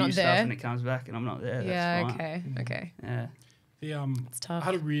and you're review not stuff there. and it comes back and I'm not there. That's fine. Okay. Yeah. It's tough. I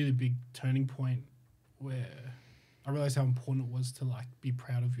had a really big turning point where I realized how important it was to like be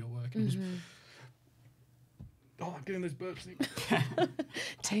proud of your work and just I'm getting those burps.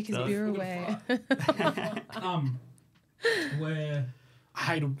 Take his beer away. Where I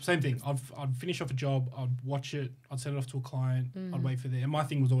hate same thing. I'd finish off a job, I'd watch it, I'd send it off to a client, I'd wait for them. And my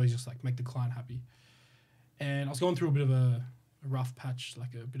thing was always just like make the client happy. And I was going through a bit of a rough patch,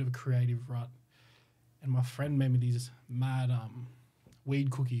 like a bit of a creative rut. And my friend made me these mad weed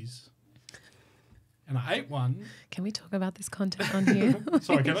cookies. And I ate one. Can we talk about this content on here?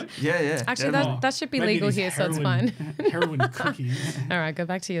 Sorry, can I? Yeah. Actually, that should be legal here, so it's fine. Heroin cookies. All right, go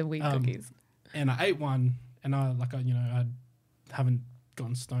back to your weed cookies. And I ate one, and I haven't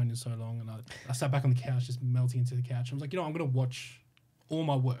gotten stoned in so long, and I sat back on the couch, just melting into the couch. I was like, I'm going to watch all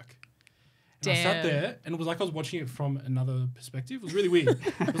my work. And I sat there, and it was like I was watching it from another perspective. It was really weird.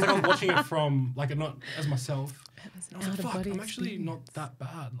 It was like I was watching it from, like, not as myself. And I was like, fuck, I'm actually not that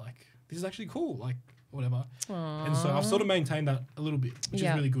bad. Like, this is actually cool. Like, whatever. Aww. And so I've sort of maintained that a little bit, which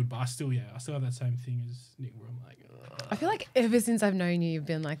is really good. But I still have that same thing as Nick, where I'm like, ugh. I feel like ever since I've known you, you've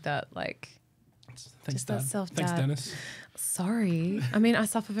been like that. Like, thanks, just that self-doubt. Thanks, Dennis. Sorry. I mean, I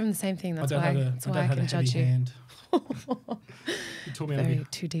suffer from the same thing. That's why I can judge you. Hand. He taught me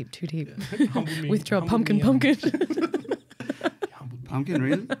too deep. Yeah. Withdraw pumpkin. Pumpkin,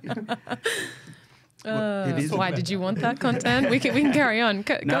 really? Why did you want that content? We can carry on.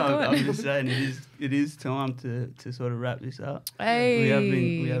 Go I'm on. just saying it is time to sort of wrap this up.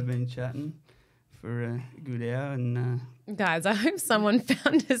 Hey. We have been chatting for a good hour, and guys, I hope someone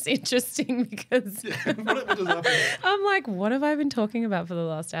found this interesting because what just happened? I'm like, what have I been talking about for the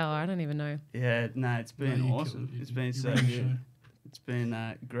last hour? I don't even know. Yeah, no, it's been awesome. It's been so good. It's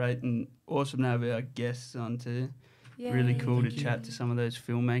been great and awesome to have our guests on too. Yay. Really cool to chat to some of those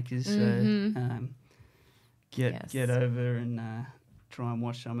filmmakers. So get over and try and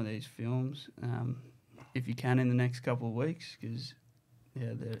watch some of these films if you can in the next couple of weeks, because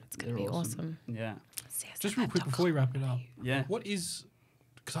Yeah, It's going to be awesome. Yeah. Just real quick before we wrap it up. Yeah. What is,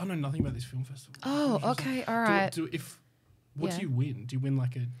 because I know nothing about this film festival. Oh, okay, all right. What do you win? Do you win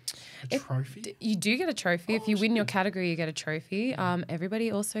like a trophy? You do get a trophy. If you win your category, you get a trophy.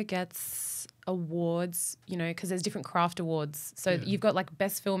 Everybody also gets awards, you know, because there's different craft awards. So you've got like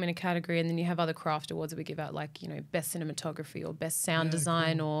best film in a category, and then you have other craft awards that we give out, like, you know, best cinematography or best sound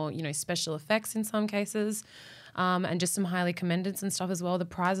design or, you know, special effects in some cases. And just some highly commendeds and stuff as well. The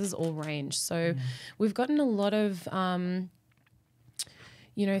prizes all range. So we've gotten a lot of,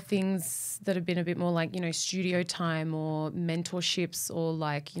 you know, things that have been a bit more like, you know, studio time or mentorships or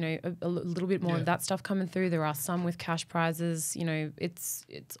like, you know, a little bit more of that stuff coming through. There are some with cash prizes. You know, it's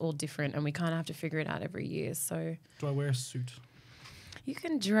all different, and we kind of have to figure it out every year. So do I wear a suit? You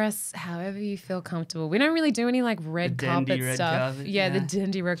can dress however you feel comfortable. We don't really do any like red carpet stuff. Yeah, the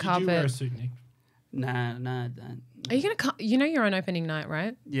dandy red carpet. Do you wear a suit, Nick? No, I don't. Are you gonna come? You know you're on opening night,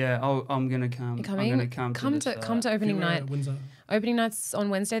 right? Yeah, I'm gonna come. You're coming? I'm gonna come. Come to opening night. Windsor? Opening night's on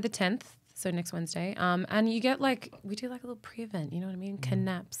Wednesday the 10th, so next Wednesday. And you get like, we do like a little pre-event. You know what I mean?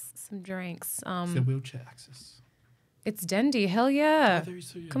 Canaps, some drinks. Is there wheelchair access? It's Dendy. Hell yeah! Yeah.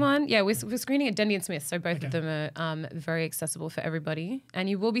 Come on, yeah. We're screening at Dendy and Smith, so both of them are very accessible for everybody. And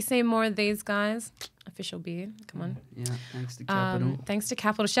you will be seeing more of these guys. Official beard. Come on. Yeah, thanks to Capital. Thanks to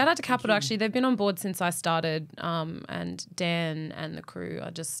Capital. Shout out to Capital, actually. They've been on board since I started, and Dan and the crew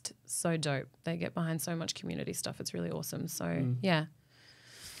are just so dope. They get behind so much community stuff. It's really awesome. So, yeah.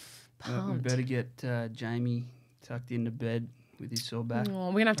 We better get Jamie tucked into bed with his sore back. Oh,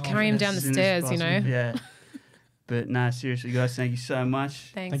 we're going to have to carry him down the stairs, you know. Yeah. But no, seriously, guys, thank you so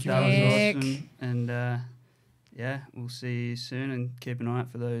much. Thanks, that Nick. was awesome. And yeah, we'll see you soon, and keep an eye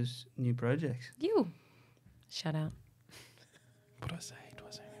out for those new projects. Shout out. What'd I say?